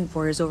we're looking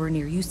for is over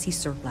near UC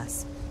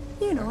Surplus.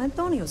 You know,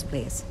 Antonio's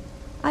place.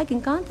 I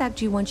can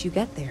contact you once you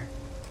get there.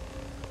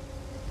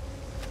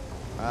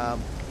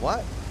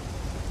 What?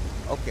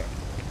 Okay.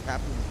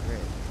 Tapping the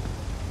grid.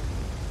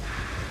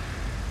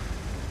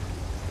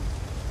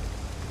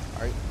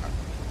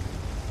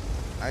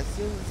 I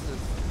assume this is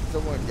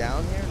somewhere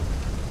down here?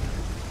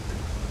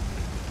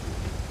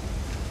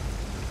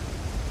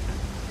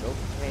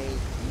 Okay,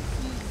 DC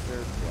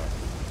surplus.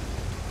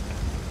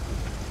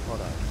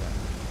 Hold on a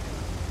second.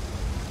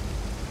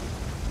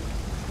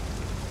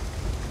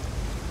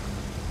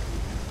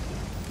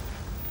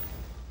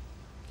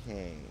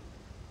 Okay.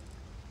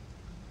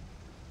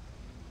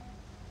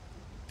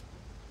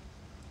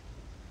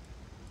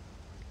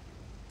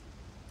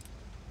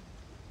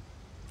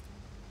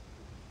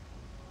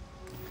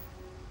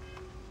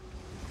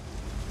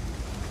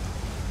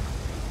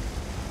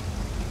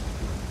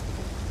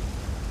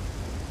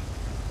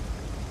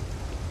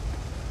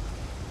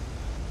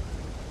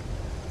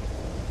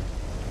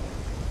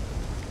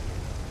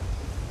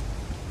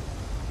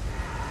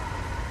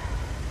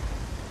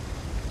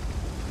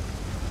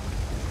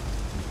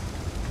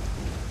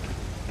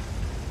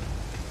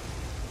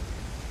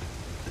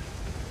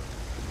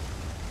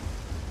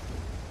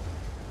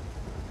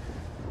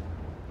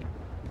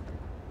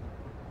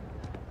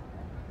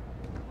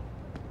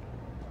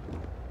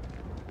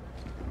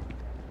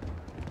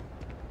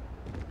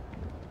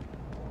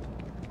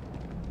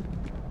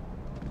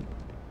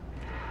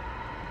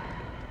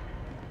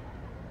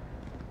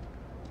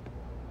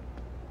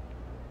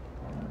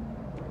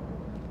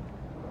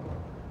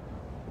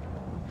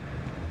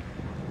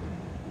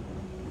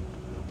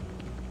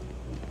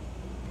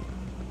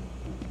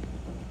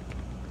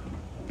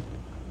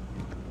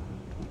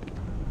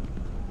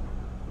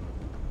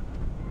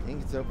 I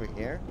think it's over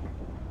here.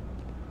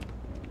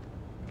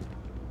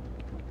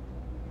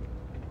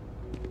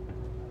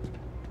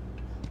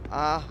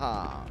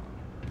 Aha.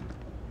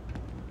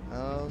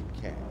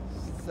 Okay,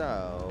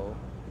 so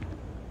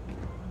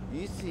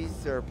you see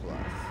surplus.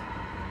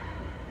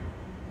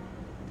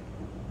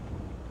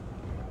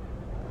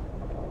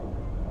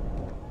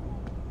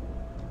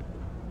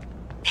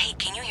 Hey,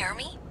 can you hear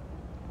me?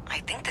 I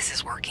think this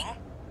is working.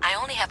 I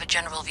only have a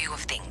general view of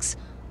things,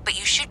 but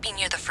you should be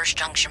near the first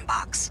junction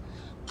box.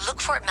 Look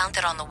for it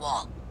mounted on the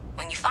wall.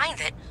 When you find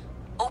it,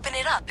 open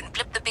it up and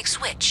flip the big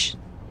switch.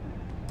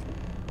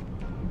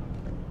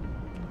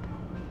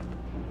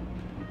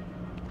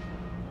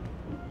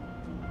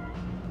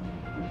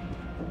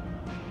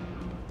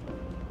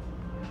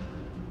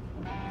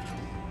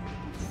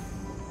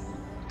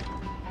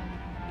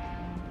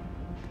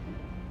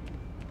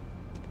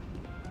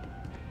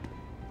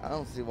 I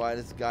don't see why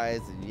this guy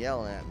isn't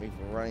yelling at me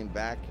for running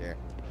back here.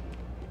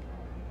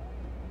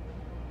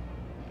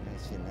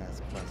 I shouldn't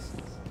ask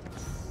questions.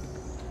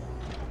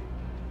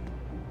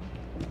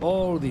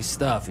 All this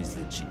stuff is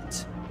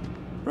legit.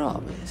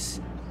 Promise.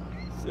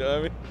 So,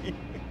 I mean,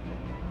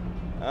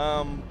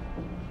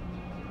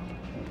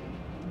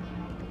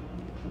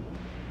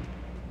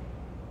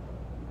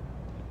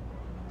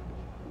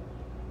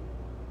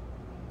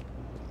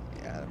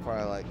 yeah, they're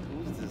probably like,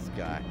 who's this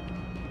guy?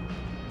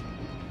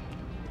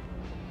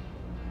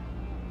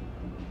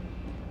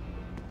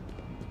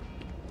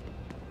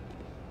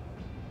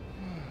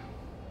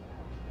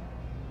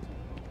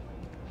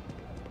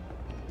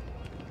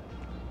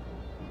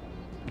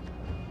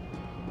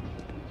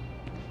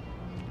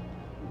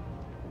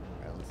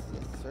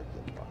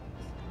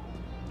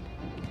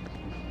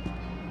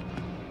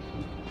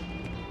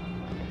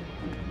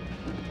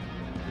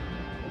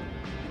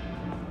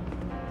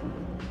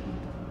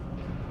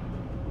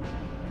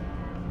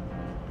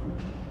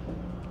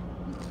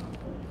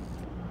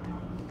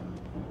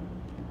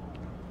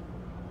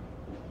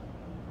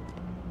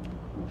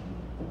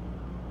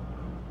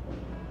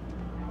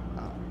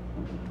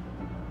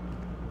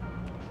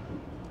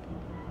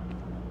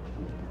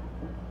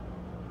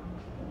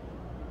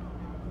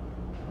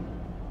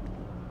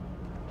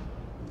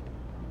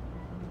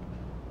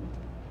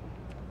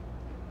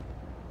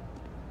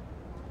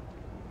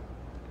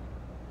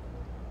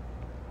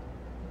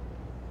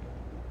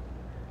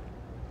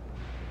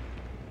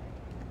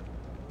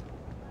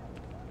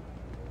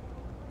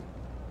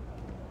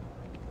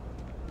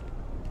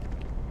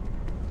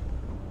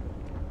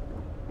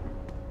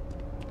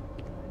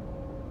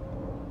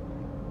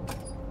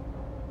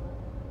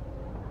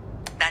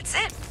 That's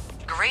it.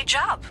 Great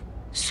job.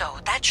 So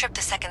that tripped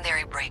the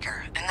secondary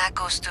breaker, and that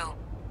goes to...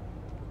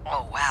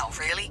 Oh, wow,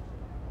 really?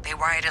 They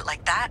wired it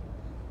like that?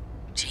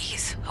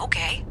 Jeez,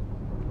 okay.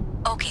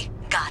 Okay,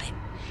 got it.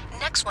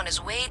 Next one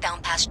is way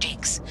down past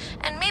Jake's,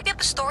 and maybe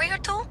up a story or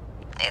two?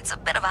 It's a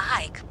bit of a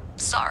hike.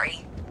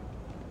 Sorry.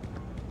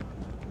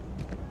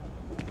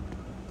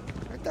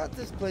 I thought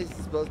this place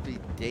is supposed to be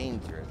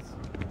dangerous.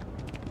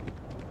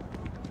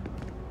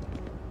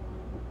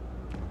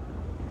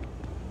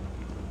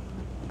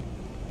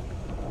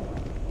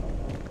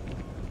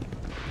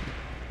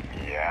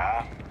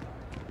 Yeah?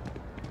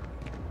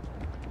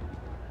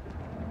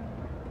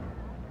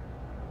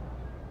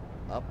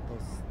 Up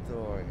a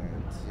story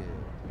or two.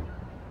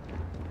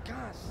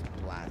 Gosh,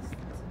 blast it.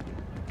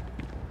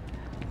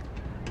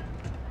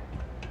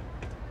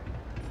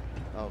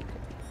 Okay.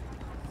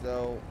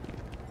 So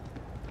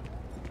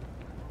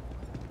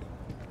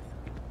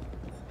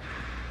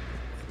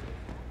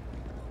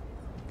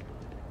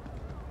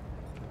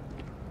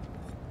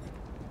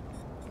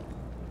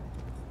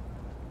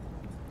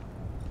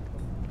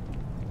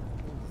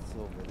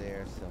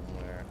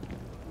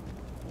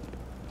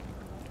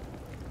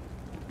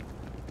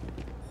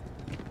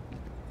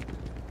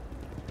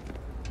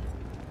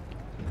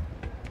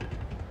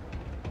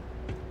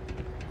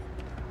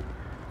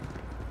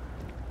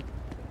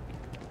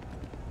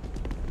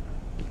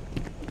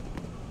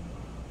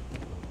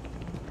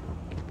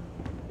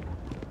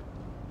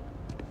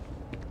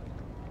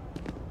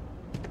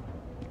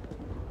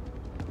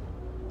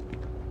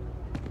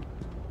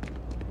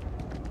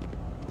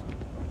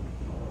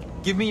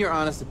Give me your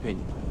honest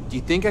opinion. Do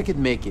you think I could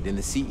make it in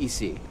the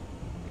CEC?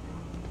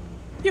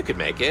 You could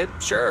make it,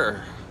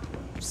 sure.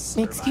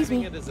 Excuse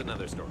me. It is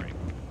another story.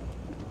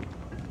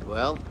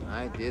 Well,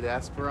 I did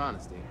ask for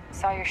honesty.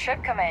 Saw your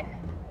ship come in.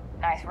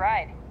 Nice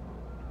ride.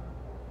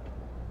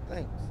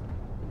 Thanks.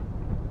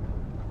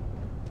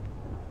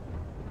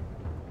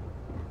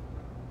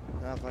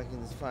 Now if I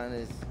can just find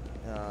this,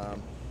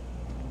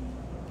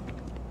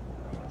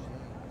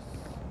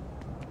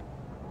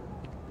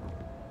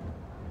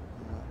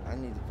 I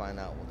need to find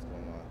out what's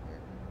going on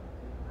here.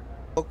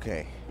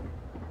 Okay.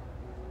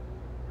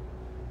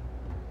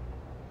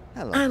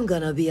 Hello. I'm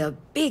gonna be a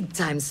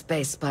big-time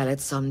space pilot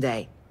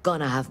someday.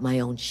 Gonna have my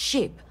own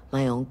ship,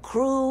 my own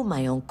crew,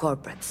 my own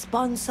corporate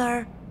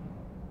sponsor.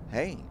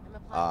 Hey,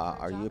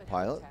 are you a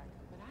pilot?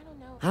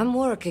 I'm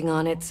working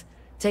on it.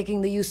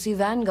 Taking the UC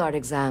Vanguard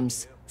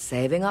exams.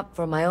 Saving up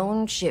for my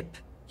own ship.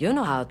 You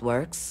know how it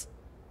works.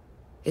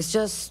 It's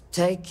just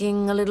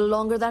taking a little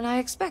longer than I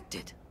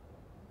expected.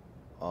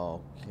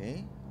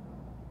 Okay.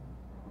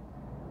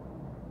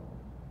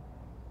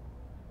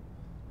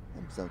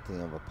 I'm something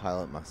of a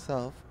pilot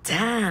myself.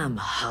 Damn,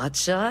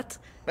 hotshot.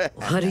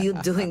 What are you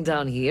doing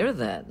down here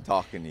then?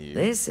 Talking to you.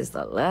 This is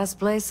the last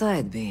place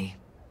I'd be.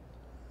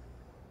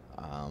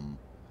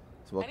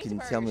 So what can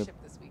you tell me?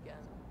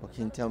 What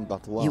can you tell me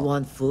about the wall? You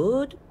want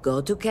food?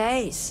 Go to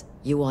Kay's.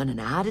 You want an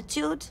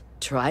attitude?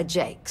 Try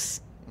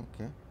Jake's.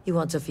 Okay. You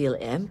want to feel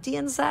empty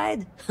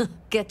inside?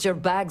 Get your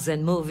bags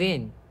and move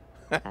in.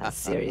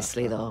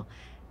 Seriously though,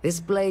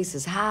 this place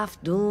is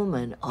half doom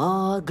and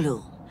all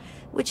gloom,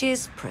 which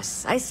is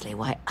precisely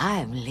why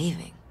I'm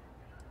leaving.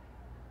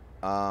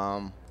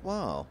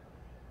 Well.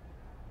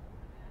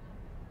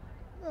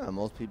 Yeah,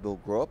 most people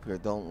who grow up here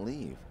don't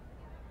leave.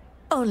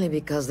 Only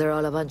because they're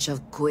all a bunch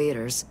of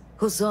quitters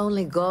whose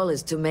only goal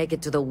is to make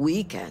it to the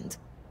weekend.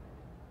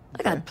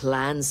 I got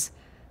plans.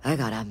 I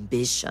got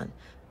ambition.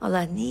 All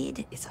I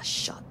need is a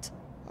shot.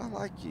 I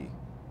like you.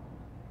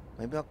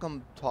 Maybe I'll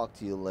come talk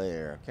to you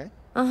later, okay?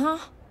 Uh-huh.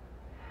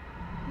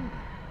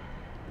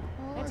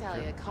 I tell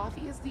you,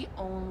 coffee is the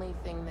only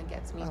thing that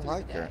gets me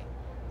through the day.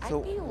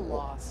 So, I'd be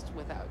lost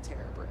without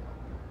Terra Brew.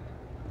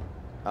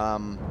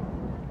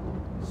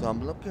 So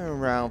I'm looking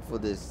around for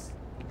this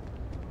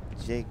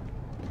Jake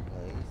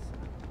place.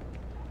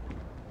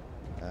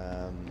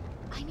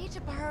 I need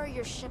to borrow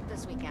your ship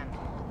this weekend.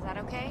 Is that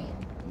okay?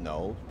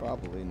 No,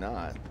 probably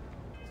not.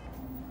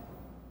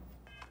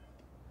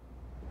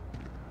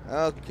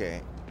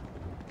 Okay.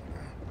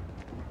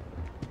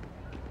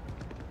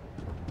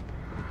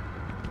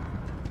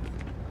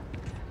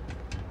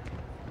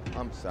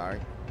 I'm sorry.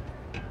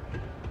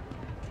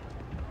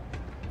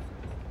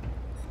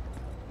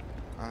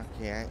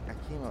 Okay,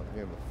 I came up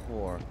here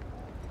before.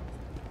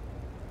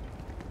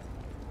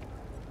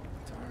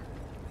 Darn.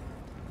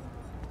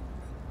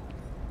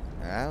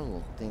 I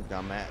don't think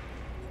I'm at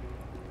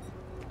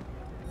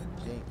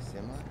Jake's,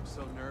 am I? I'm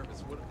so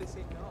nervous. What if they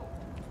say no?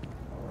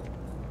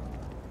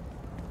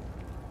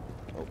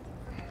 Oh.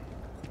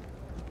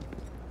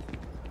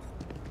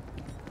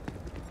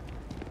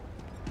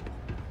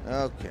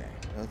 Okay,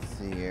 let's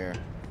see here.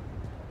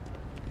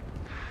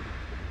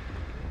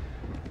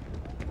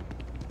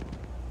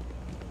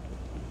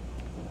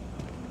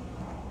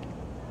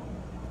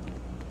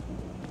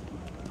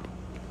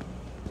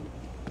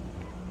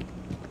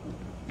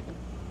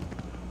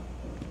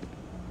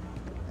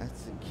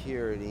 That's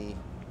security.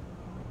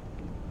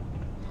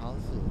 How's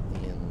it the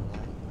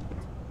enlightened?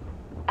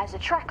 As a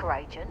tracker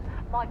agent,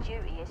 my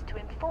duty is to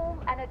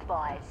inform and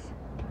advise.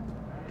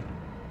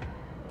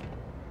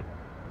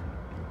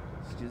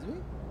 Excuse me?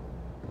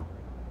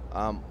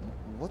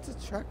 What's a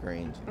tracker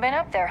agent? Been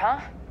up there,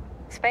 huh?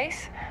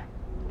 Space?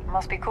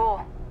 Must be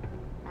cool.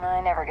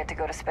 I never get to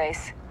go to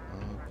space.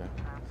 Okay,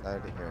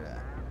 sorry to hear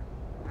that.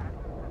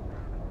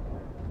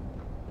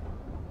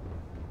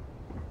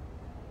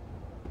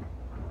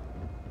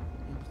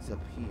 What's up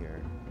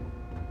here?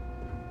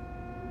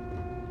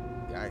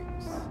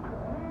 Yikes.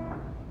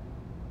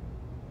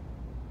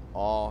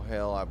 All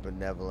hail our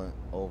benevolent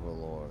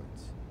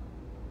overlords.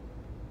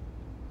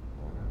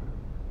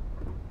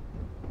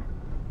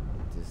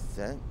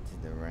 Descent to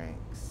the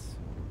ranks.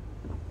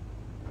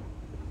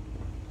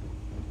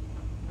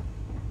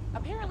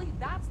 Apparently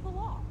that's the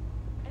law.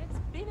 And it's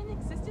been in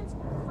existence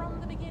from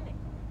the beginning.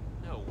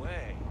 No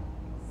way.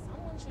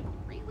 Someone should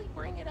really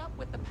bring it up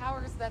with the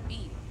powers that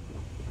be.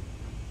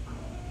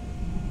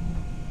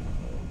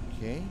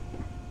 Okay.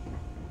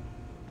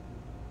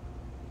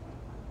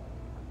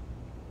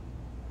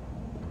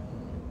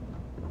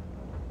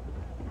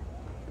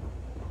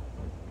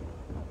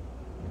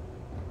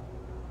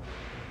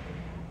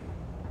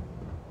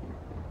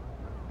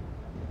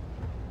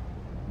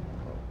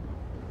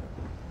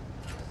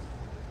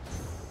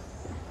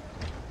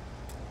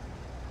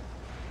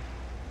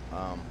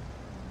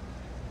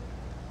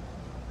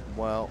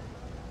 Well,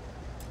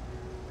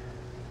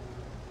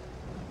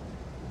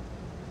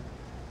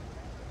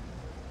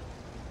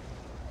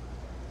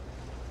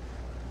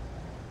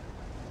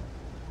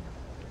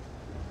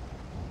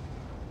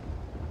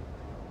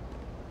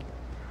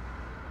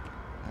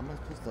 am I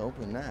supposed Supposed to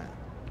open that.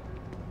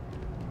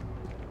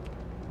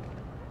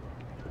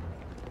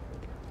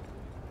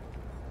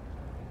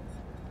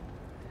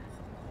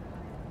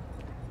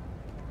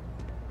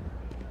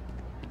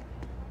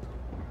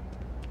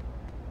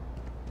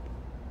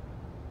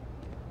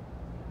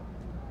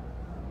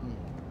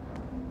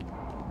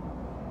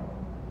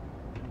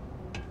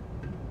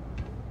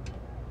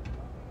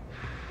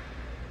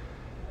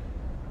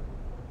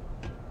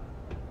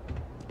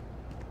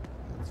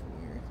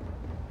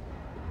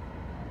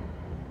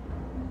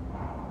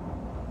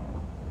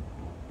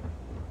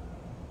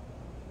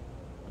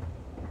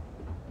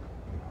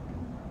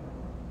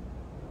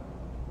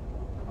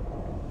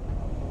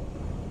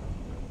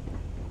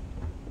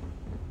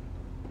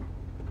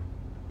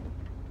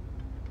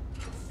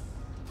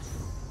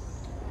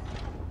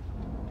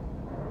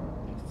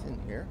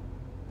 Here.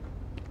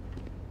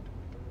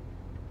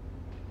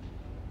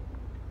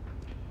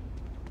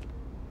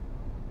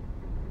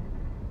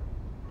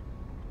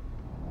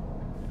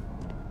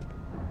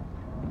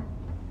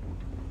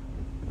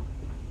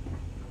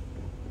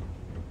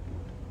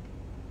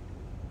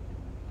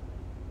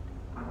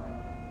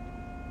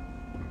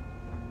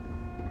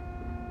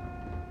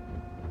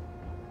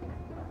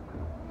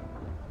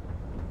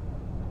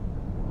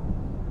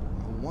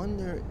 I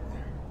wonder,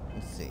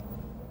 let's see.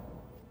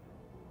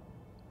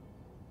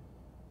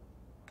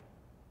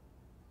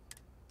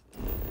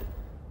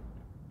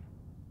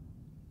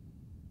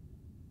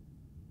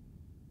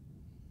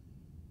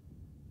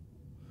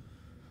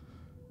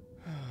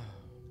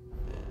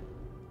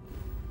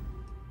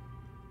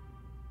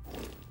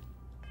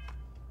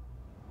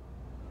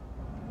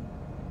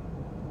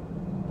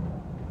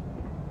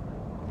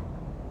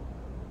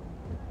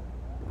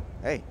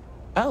 Hey.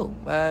 Oh,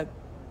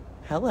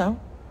 hello.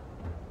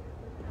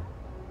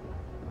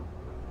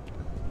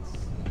 Let's see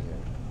here.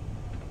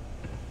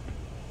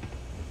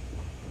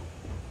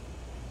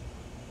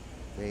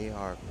 They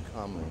are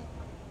coming.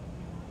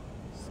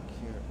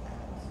 Secure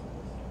access.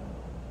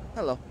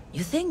 Hello.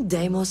 You think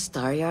Deimos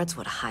Star Yards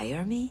would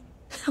hire me?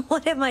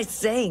 What am I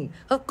saying?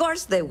 Of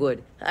course they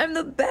would. I'm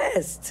the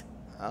best.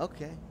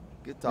 Okay.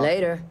 Good talk.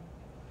 Later.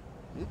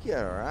 You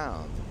get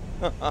around.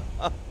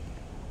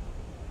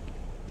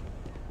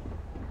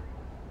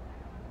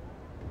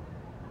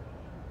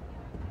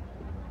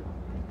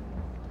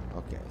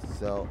 Okay,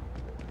 so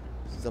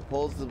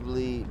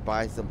supposedly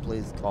by some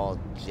place called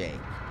Jake.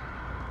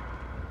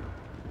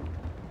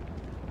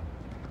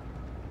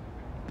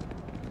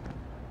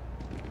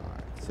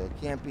 Alright, so it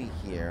can't be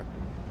here.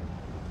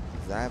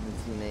 Because I haven't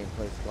seen any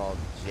place called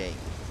Jake.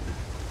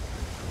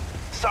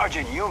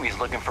 Sergeant Yumi's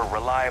looking for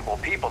reliable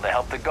people to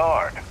help the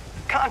guard.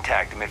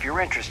 Contact him if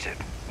you're interested.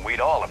 We'd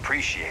all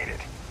appreciate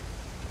it.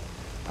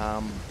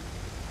 Help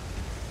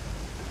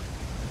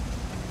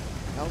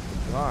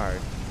the guard?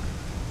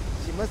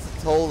 She must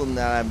have told him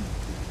that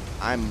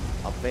I'm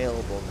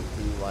available to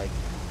do like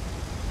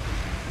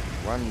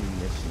running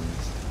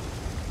missions.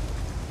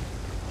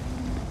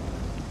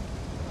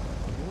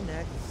 Who the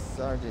heck is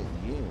Sergeant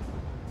Yu?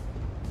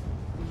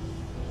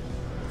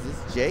 Is this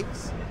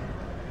Jake's?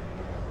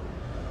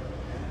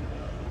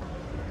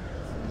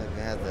 Seems like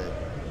it has a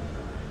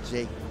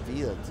Jake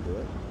feel to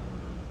it.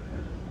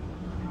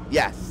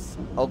 Yes.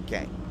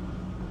 Okay.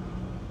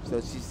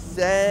 So she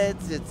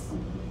says it's.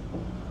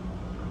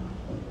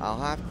 I'll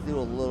have to do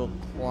a little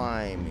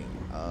climbing.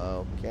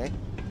 Okay.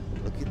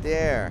 Look at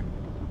there.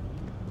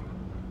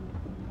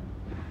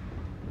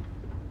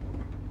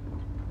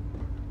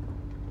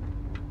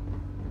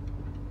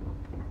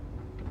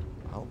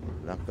 Oh,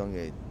 not gonna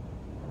get.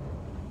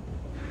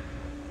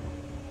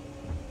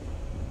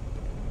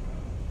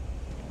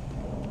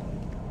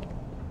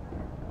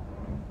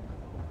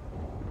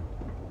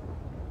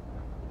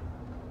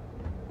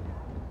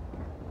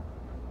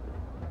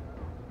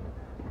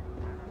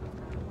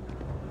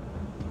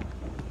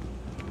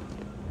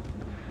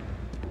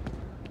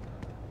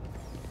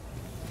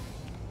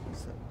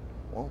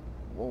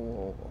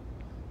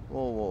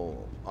 Whoa.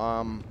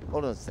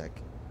 Hold on a sec.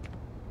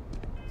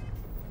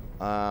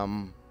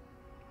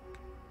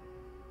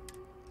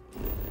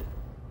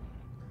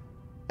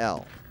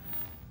 L.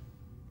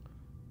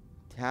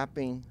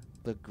 Tapping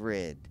the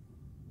grid.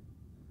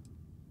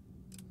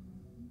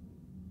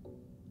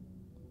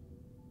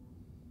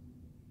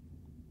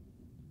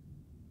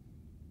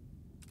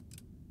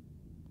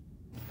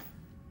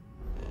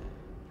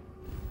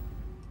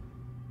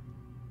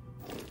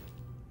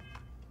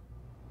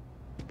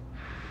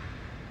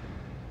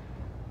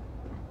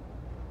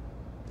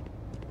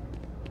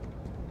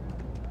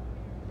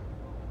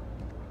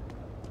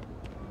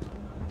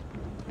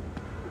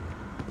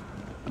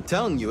 I'm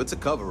telling you, it's a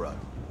cover-up.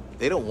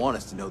 They don't want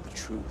us to know the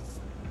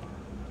truth.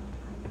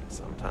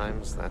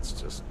 Sometimes that's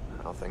just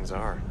how things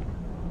are.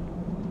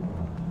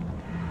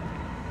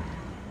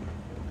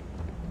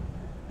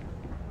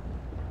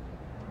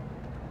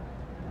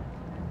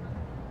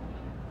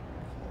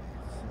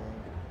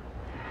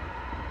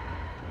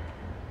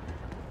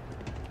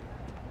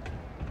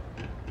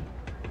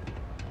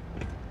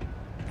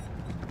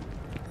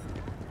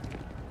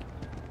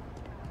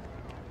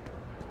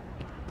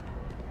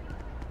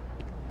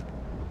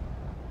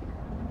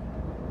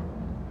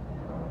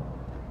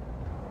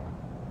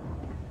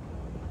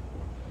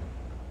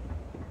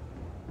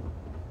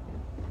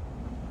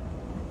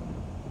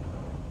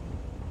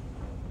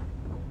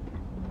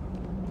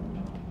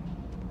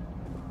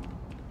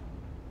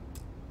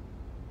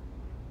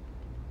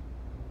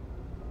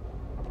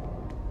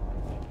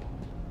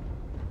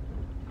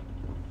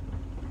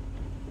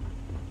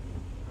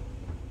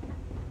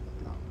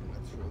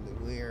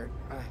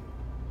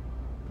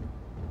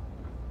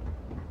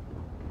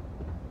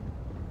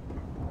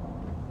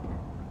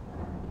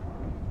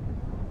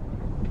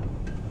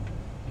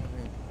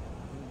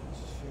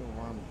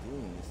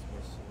 doing this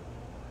mission?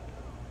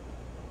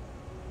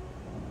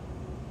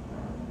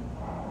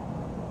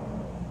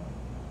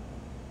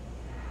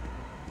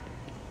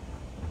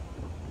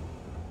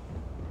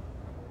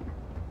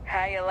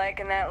 How you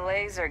liking that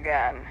laser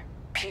gun?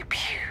 Pew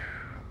pew.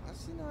 How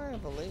does she know I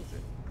have a laser?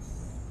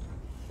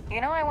 You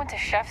know I went to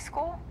chef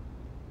school?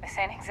 This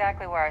ain't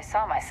exactly where I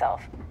saw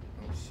myself.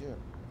 Oh, sure.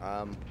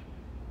 I'm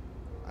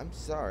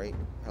sorry.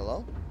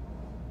 Hello?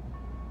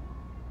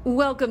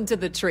 Welcome to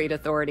the Trade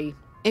Authority.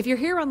 If you're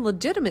here on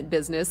legitimate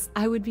business,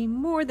 I would be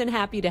more than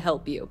happy to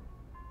help you.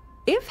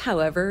 If,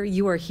 however,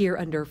 you are here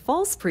under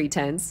false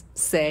pretense,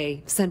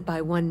 say, sent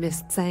by one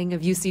Miss Tsang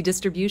of UC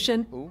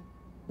Distribution,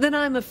 then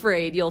I'm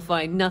afraid you'll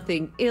find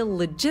nothing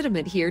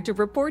illegitimate here to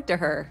report to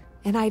her.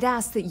 And I'd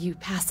ask that you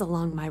pass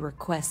along my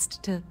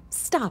request to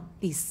stop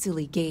these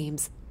silly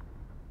games.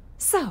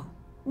 So,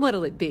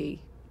 what'll it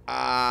be?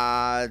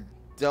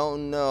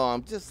 Don't know.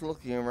 I'm just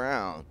looking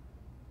around.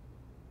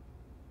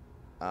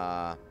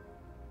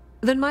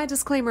 Then my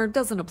disclaimer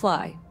doesn't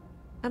apply.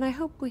 And I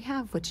hope we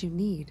have what you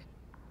need.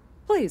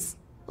 Please,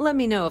 let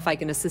me know if I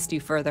can assist you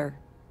further.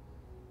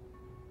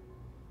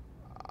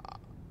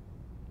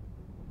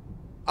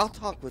 I'll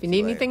talk with you. If you need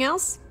later. anything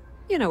else,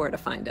 you know where to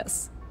find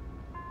us.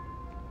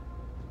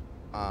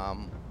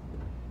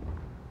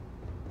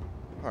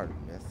 Pardon,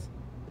 miss.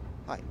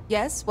 Hi.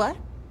 Yes, what?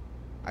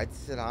 I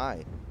said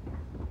hi.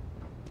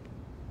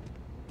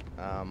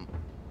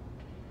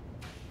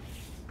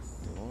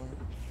 Door.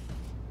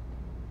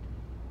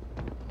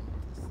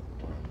 This is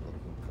what I'm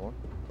looking for.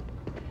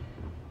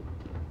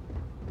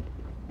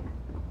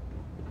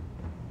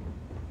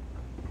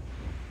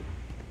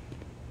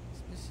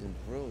 This mission's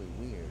really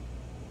weird.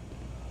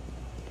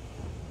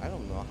 I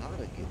don't know how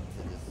to get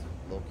to this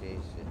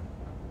location.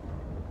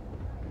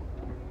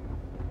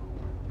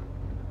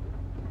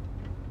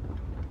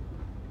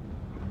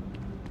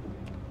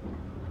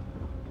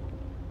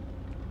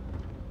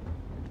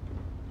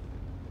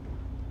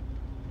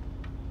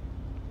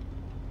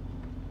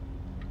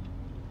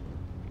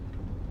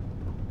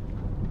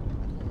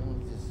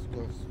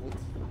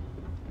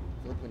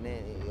 Flipping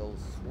that old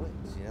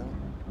switch, you know?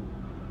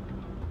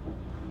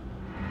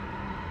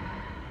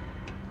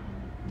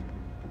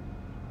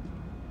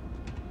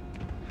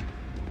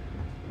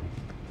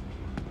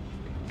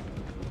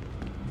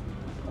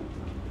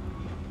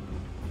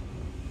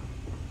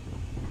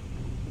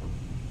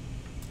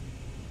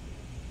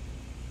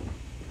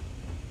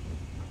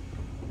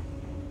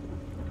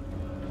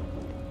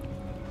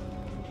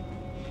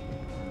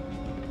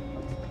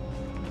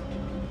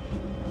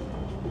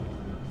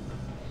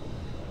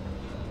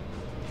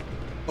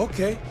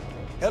 Okay.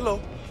 Hello.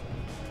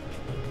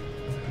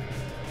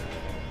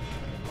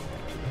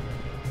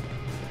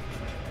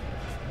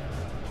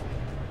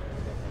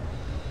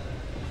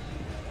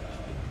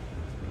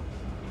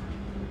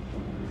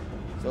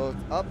 So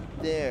it's up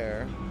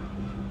there.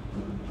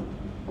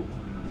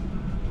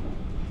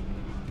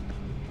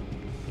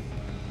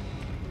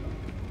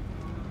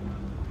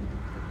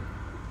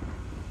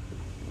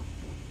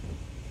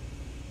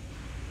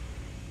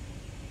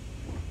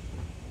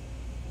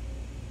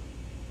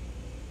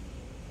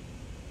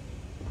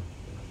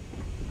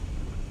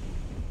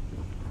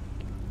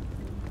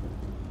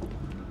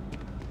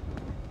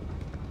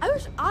 I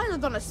wish I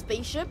lived on a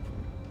spaceship.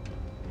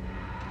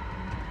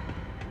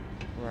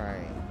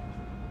 Right.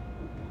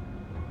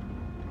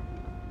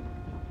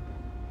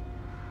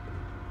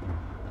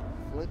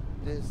 Flip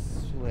this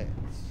switch.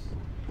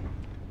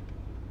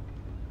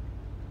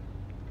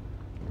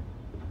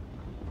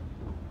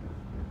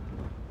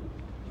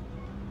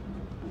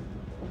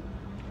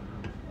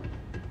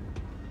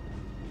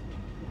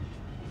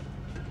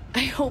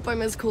 I hope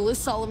I'm as cool as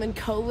Solomon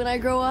Coe when I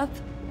grow up.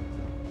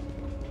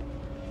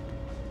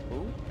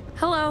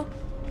 Hello.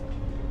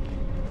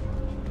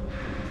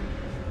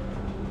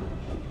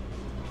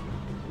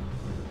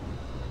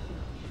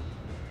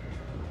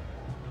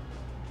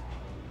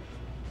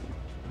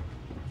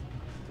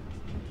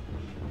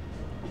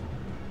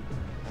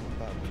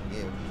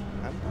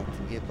 I'm about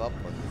to give up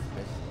on this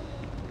mission.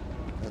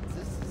 But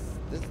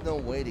there's no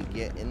way to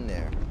get in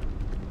there.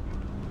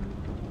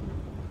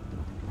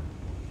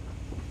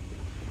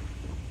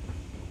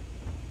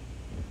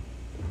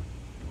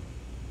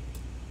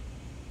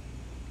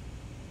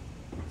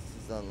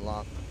 This is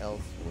unlocked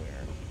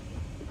elsewhere.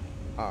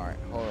 Alright,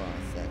 hold on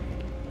a second.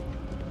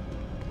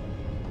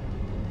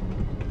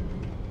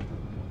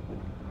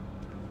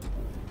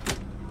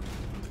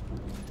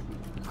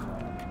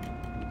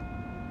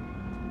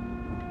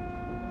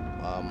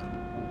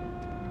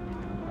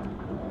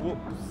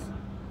 Whoops.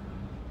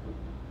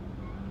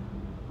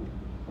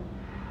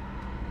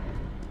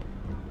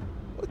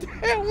 What the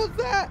hell was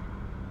that?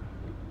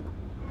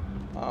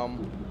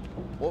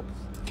 Whoops.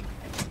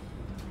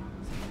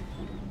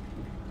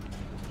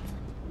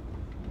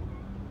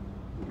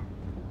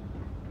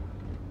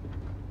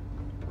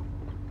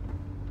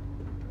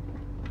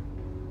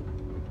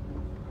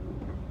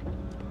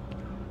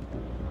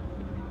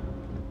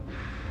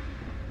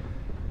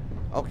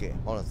 Okay,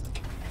 hold on a second.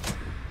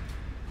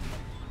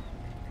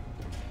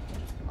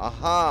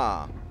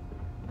 Aha!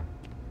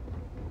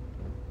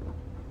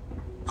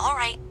 All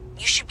right,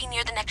 you should be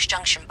near the next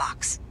junction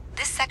box.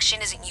 This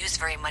section isn't used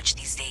very much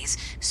these days,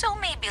 so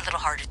may be a little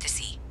harder to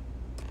see.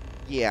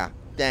 Yeah,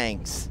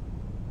 thanks.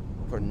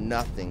 For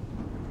nothing.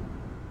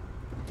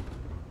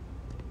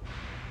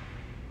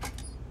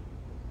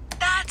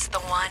 That's the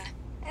one.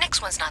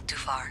 Next one's not too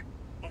far.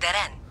 Dead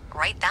end,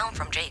 right down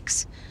from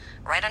Jake's.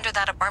 Right under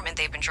that apartment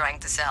they've been trying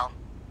to sell.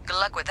 Good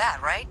luck with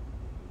that, right?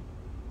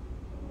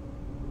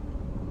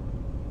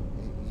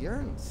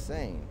 You're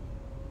insane.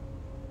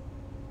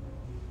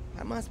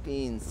 I must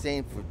be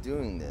insane for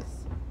doing this.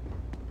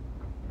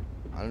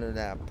 Under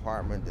that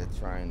apartment they're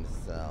trying to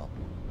sell.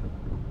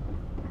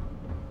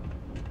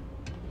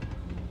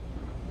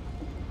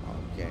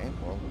 Okay,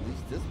 well at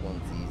least this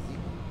one's easy.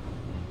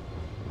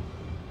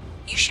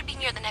 You should be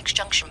near the next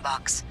junction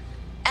box.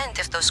 And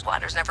if those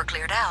squatters never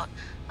cleared out,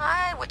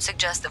 I would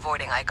suggest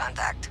avoiding eye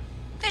contact.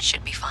 It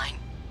should be fine.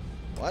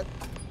 What?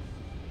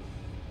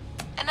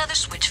 Another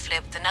switch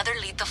flipped, another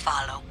lead to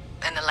follow,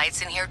 and the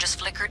lights in here just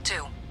flickered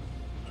too.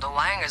 The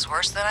wiring is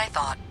worse than I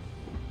thought.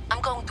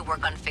 I'm going to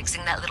work on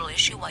fixing that little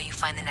issue while you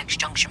find the next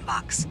junction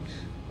box.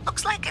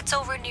 Looks like it's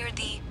over near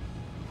the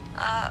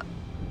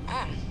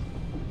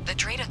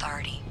Trade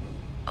Authority.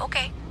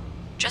 Okay,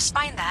 just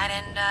find that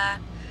and,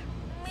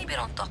 maybe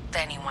don't talk to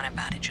anyone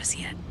about it just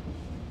yet.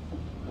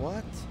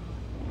 What?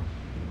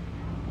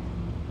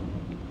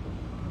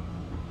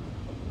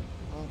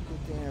 Oh,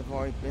 good thing I've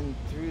already been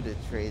through the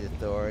Trade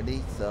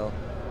Authority, so...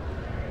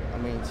 I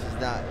mean,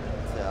 she's not,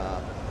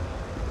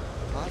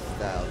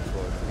 hostile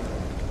towards me.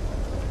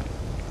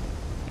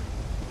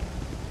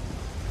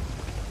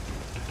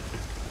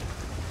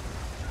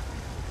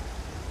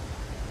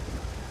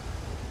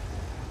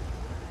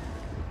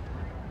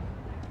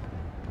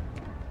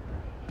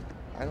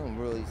 I don't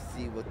really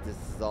see what this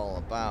is all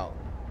about.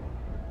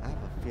 I have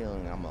a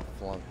feeling I'm a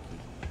flunky.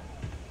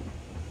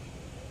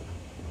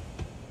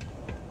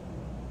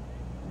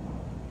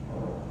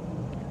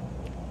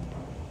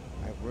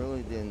 I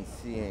really didn't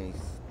see any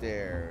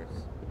stairs.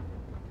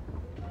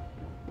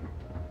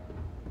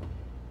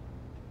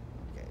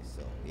 Okay,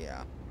 so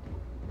yeah.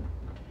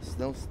 There's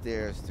no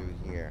stairs through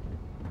here.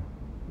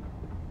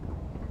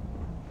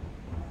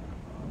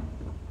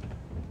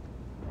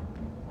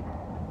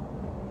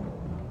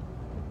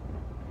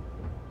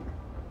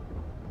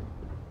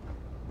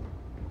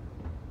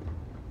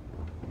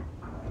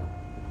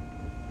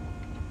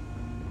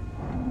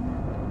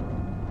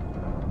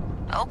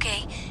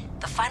 Okay,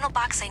 the final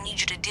box I need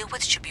you to deal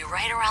with should be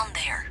right around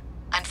there.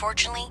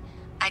 Unfortunately,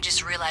 I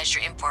just realized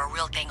you're in for a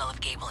real tangle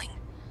of cabling.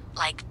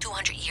 Like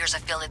 200 years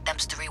of failed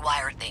attempts to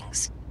rewire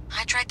things.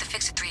 I tried to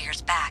fix it 3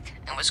 years back,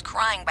 and was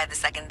crying by the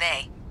second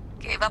day.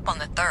 Gave up on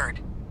the third.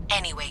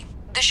 Anyway,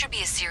 there should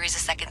be a series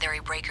of secondary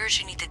breakers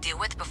you need to deal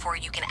with before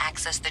you can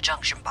access the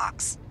junction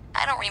box.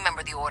 I don't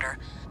remember the order,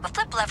 but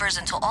flip levers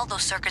until all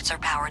those circuits are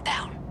powered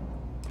down.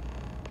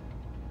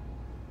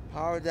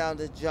 Power down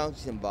the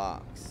junction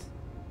box.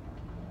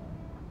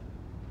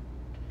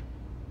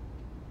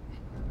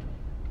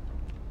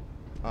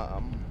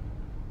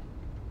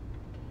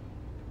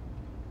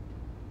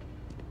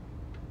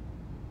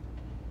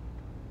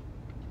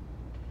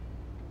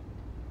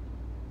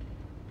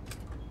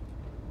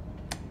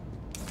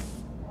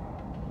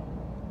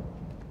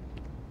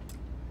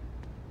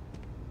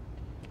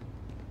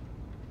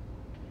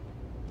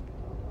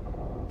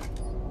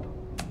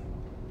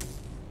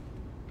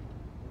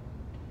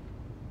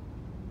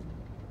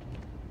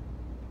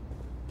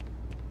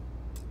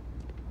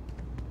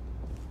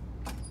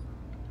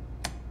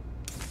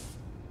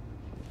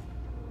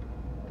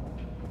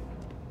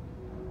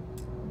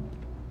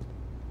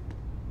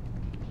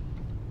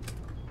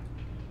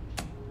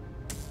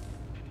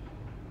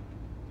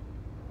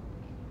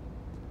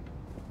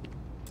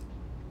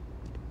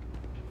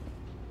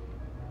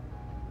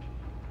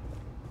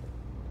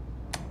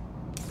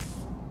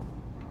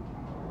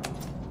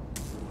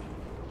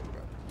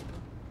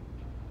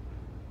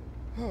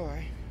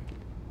 Alright.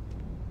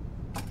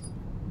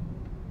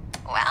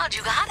 Wow,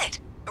 you got it.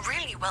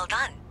 Really well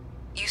done.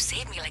 You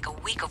saved me like a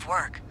week of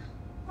work.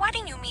 Why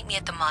didn't you meet me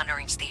at the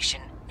monitoring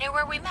station, near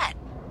where we met?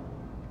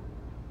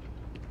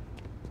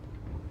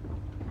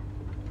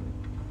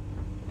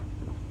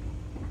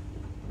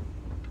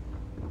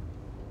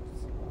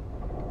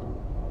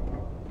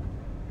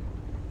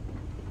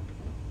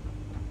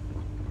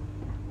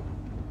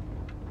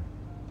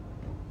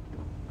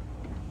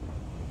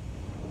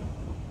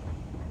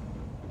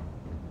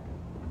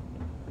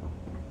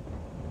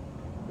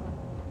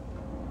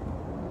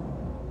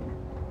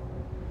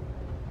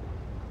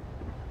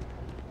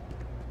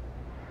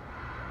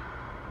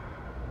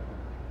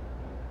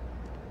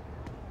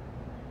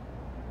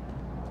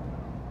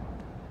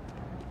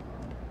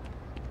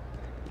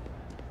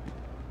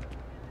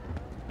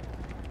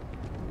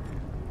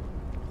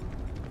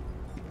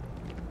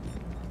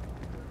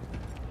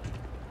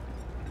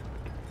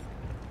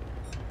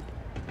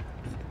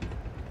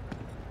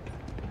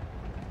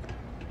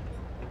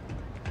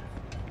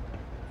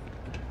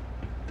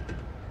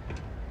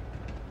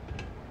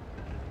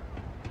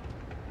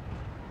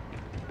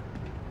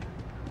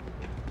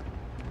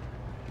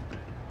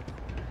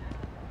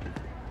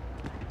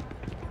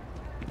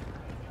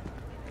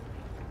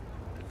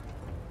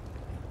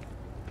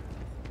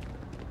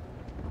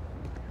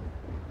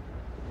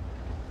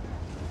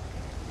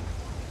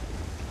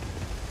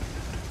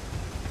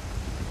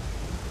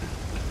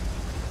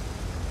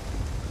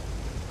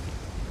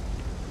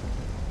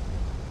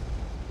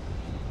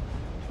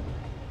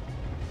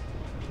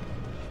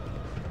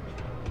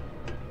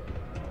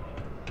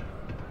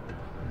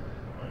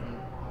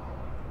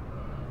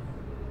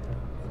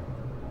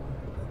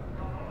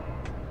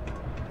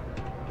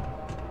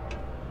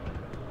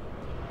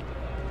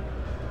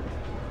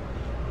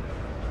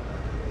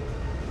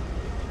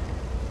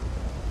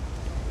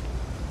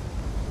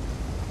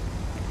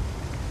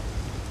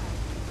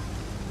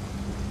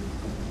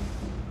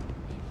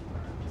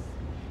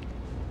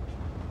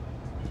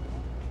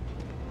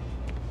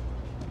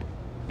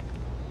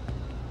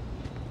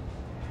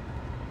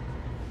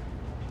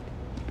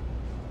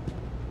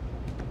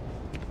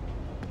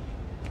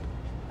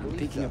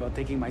 thinking about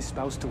taking my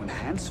spouse to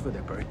enhance for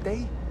their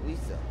birthday?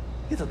 Lisa.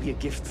 It'll be a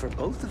gift for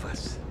both of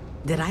us.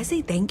 Did I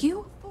say thank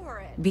you?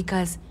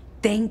 Because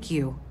thank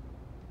you.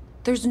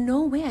 There's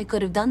no way I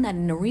could have done that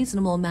in a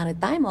reasonable amount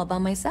of time all by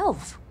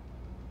myself.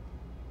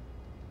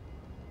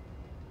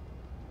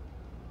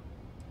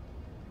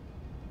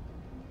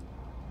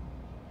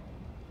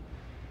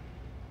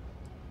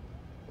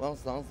 Well,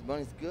 as long as the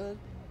money's good,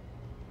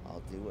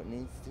 I'll do what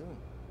needs doing.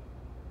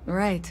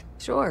 Right,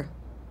 sure.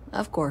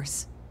 Of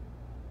course.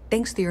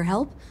 Thanks to your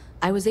help,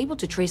 I was able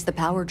to trace the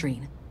power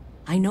drain.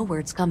 I know where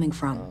it's coming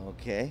from.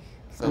 Okay.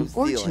 So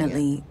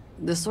Unfortunately,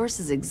 the source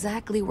is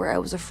exactly where I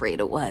was afraid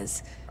it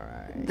was.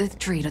 Alright. The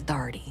Trade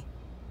Authority.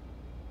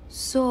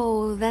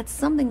 So, that's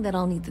something that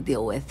I'll need to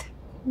deal with.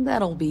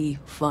 That'll be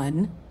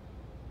fun.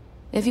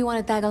 If you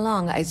want to tag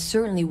along, I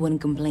certainly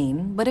wouldn't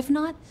complain. But if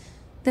not,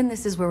 then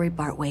this is where we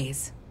part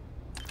ways.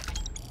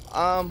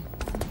 Sure,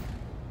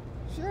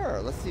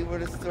 let's see where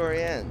the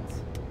story ends.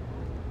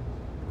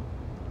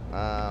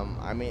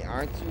 I mean,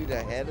 aren't you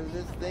the head of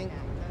this thing?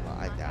 Well,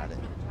 I doubt it.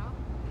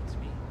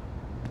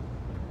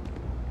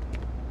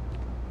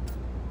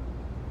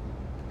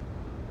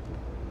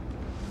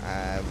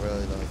 I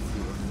really don't see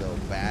what's so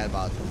bad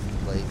about this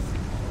place,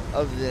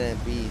 other than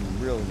it being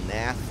real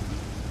nasty.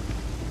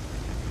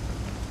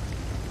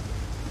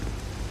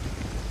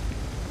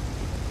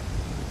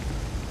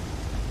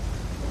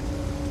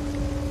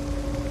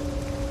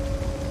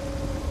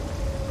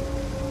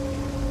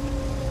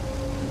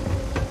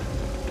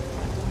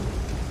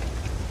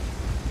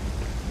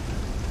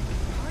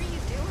 How are you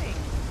doing?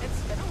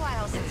 It's been a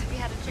while since we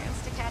had a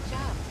chance to catch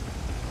up.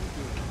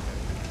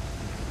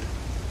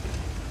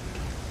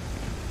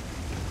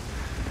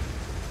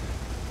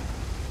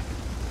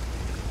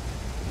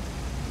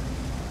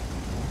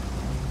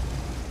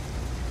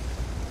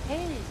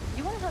 Hey,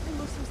 you want to help me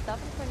move some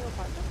stuff into my new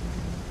apartment?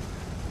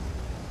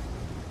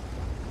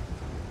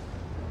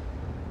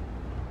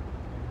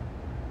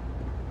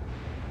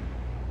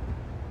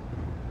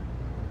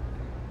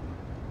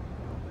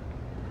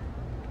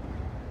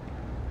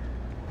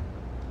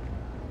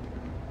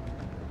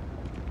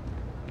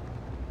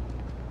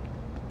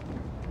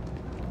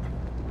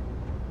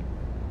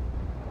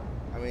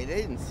 I mean,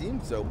 they didn't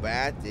seem so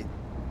bad. It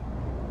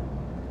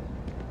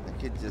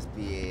could just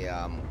be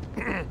a,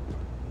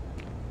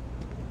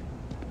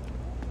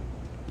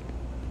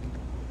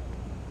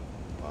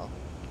 well,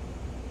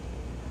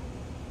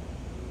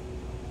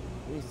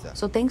 Lisa.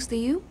 So thanks to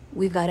you,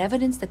 we've got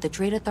evidence that the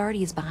Trade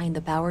Authority is behind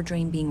the power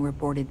drain being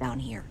reported down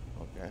here.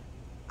 Okay.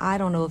 I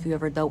don't know if you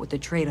ever dealt with the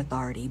Trade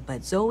Authority,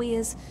 but Zoe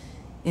is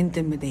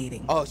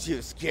intimidating. Oh, she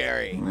was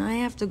scary. I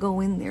have to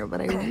go in there,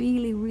 but I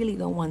really, really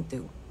don't want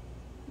to.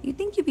 You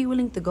think you'd be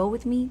willing to go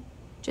with me?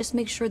 Just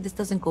make sure this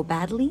doesn't go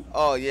badly?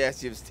 Oh, yeah,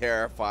 she was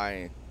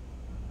terrifying.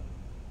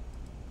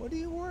 What are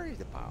you worried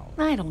about?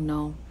 I don't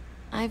know.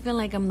 I feel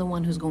like I'm the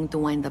one who's going to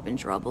wind up in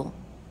trouble.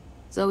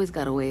 Zoe's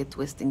got a way of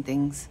twisting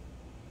things.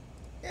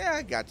 Yeah,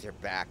 I got your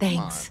back.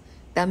 Thanks.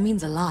 That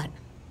means a lot.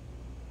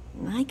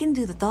 I can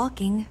do the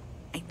talking,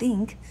 I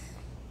think.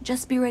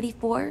 Just be ready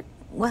for,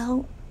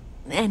 well,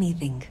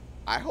 anything.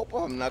 I hope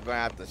I'm not gonna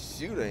have to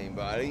shoot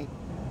anybody.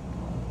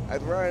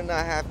 I'd rather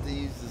not have to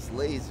use this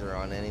laser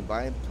on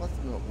anybody, plus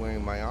I'm not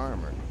wearing my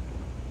armor.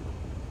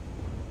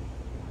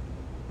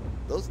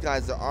 Those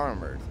guys are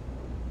armored.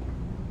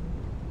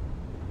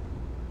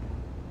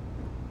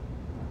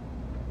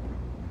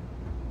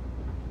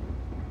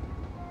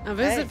 A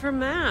visit from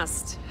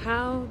Mast.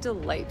 How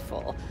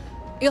delightful.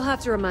 You'll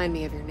have to remind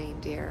me of your name,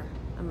 dear.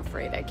 I'm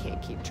afraid I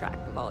can't keep track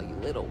of all you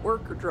little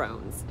worker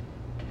drones.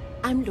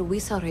 I'm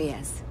Luisa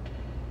Reyes.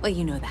 Well,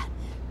 you know that,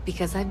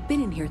 because I've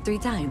been in here 3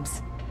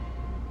 times.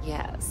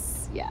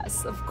 Yes,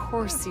 of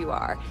course you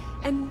are.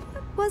 And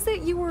what was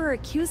it you were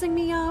accusing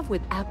me of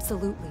with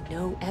absolutely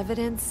no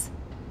evidence?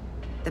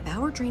 The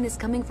power drain is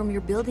coming from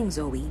your building,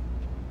 Zoe.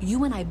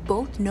 You and I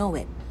both know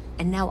it,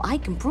 and now I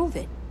can prove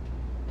it.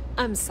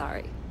 I'm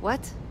sorry,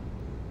 what?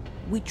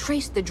 We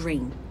traced the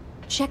drain,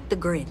 checked the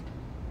grid.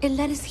 It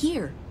led us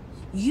here.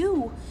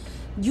 You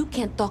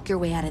can't talk your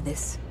way out of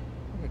this.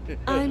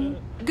 I'm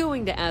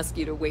going to ask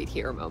you to wait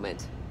here a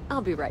moment.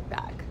 I'll be right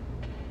back.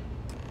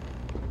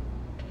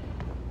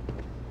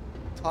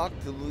 Talk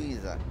to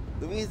Louisa.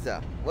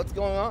 Louisa, what's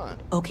going on?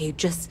 Okay,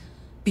 just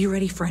be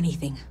ready for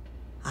anything.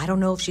 I don't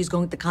know if she's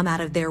going to come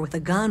out of there with a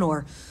gun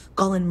or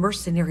call in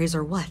mercenaries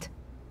or what.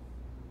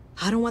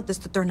 I don't want this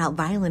to turn out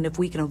violent if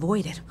we can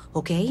avoid it,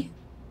 okay?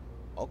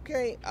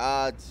 Okay,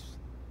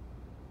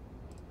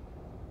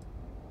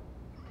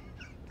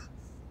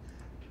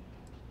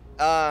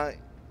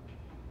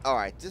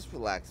 alright, just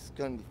relax. It's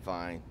gonna be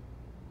fine.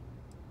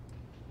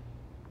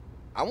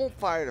 I won't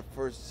fire the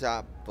first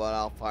shot, but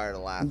I'll fire the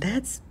last one.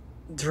 That's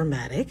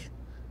dramatic,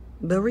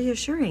 but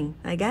reassuring,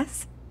 I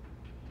guess.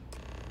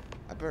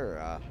 I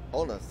better,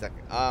 hold on a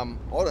second.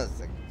 Hold on a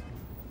second.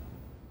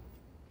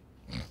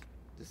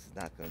 This is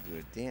not gonna do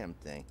a damn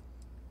thing.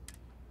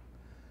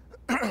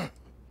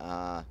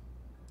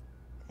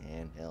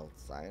 Handheld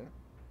silencer.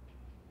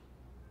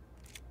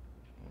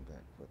 I'm gonna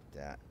put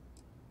that.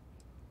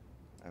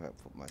 I gotta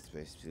put my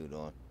spacesuit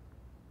on.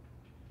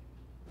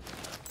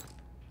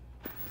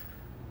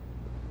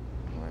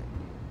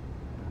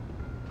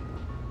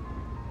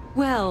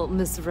 Well,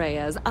 Miss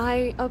Reyes,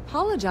 I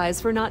apologize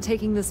for not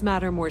taking this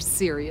matter more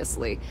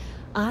seriously.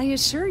 I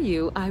assure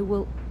you I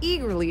will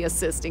eagerly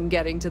assist in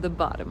getting to the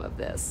bottom of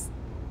this.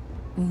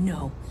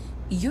 No,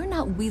 you're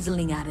not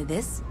weaseling out of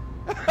this.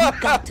 You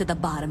got to the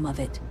bottom of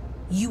it.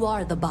 You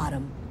are the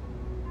bottom.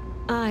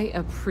 I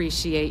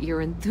appreciate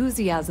your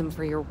enthusiasm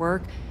for your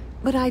work,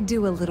 but I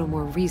do a little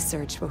more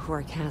research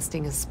before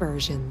casting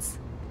aspersions.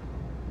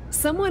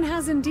 Someone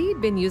has indeed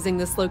been using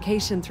this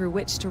location through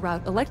which to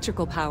route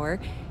electrical power.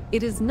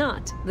 It is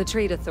not the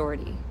Trade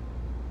Authority.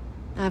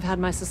 I've had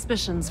my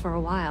suspicions for a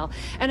while,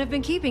 and have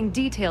been keeping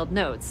detailed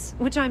notes,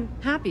 which I'm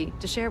happy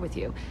to share with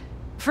you.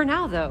 For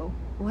now, though,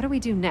 what do we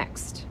do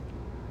next?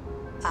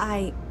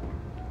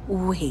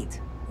 Wait,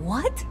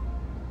 what?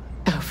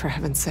 Oh, for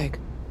heaven's sake.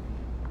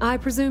 I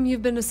presume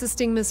you've been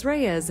assisting Miss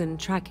Reyes in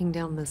tracking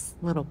down this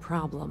little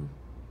problem.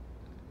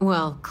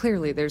 Well,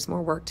 clearly there's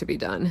more work to be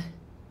done.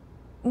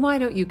 Why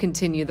don't you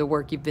continue the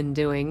work you've been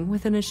doing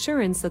with an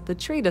assurance that the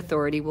Trade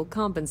Authority will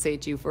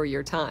compensate you for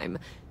your time?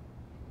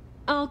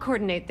 I'll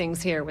coordinate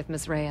things here with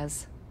Miss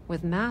Reyes.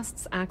 With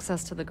Mast's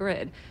access to the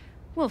grid,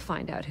 we'll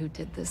find out who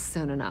did this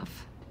soon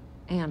enough.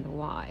 And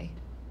why.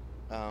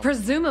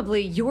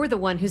 Presumably, you're the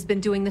one who's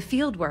been doing the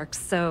field work,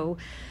 so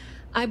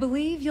I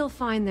believe you'll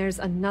find there's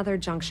another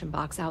junction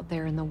box out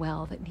there in the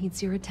well that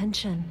needs your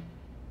attention.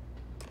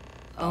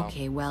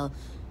 Okay, well,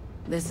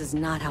 this is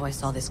not how I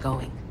saw this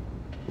going.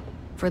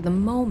 For the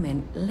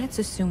moment, let's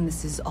assume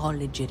this is all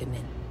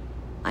legitimate.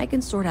 I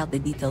can sort out the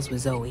details with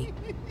Zoe.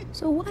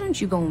 So why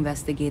don't you go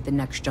investigate the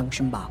next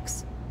junction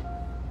box?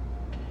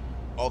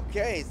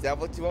 Okay, is that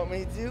what you want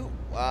me to do?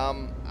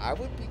 I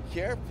would be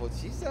careful.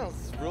 She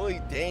sounds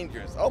really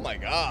dangerous. Oh my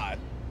god.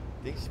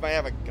 Think she might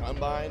have a gun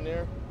behind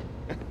there?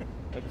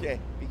 Okay,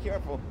 be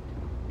careful.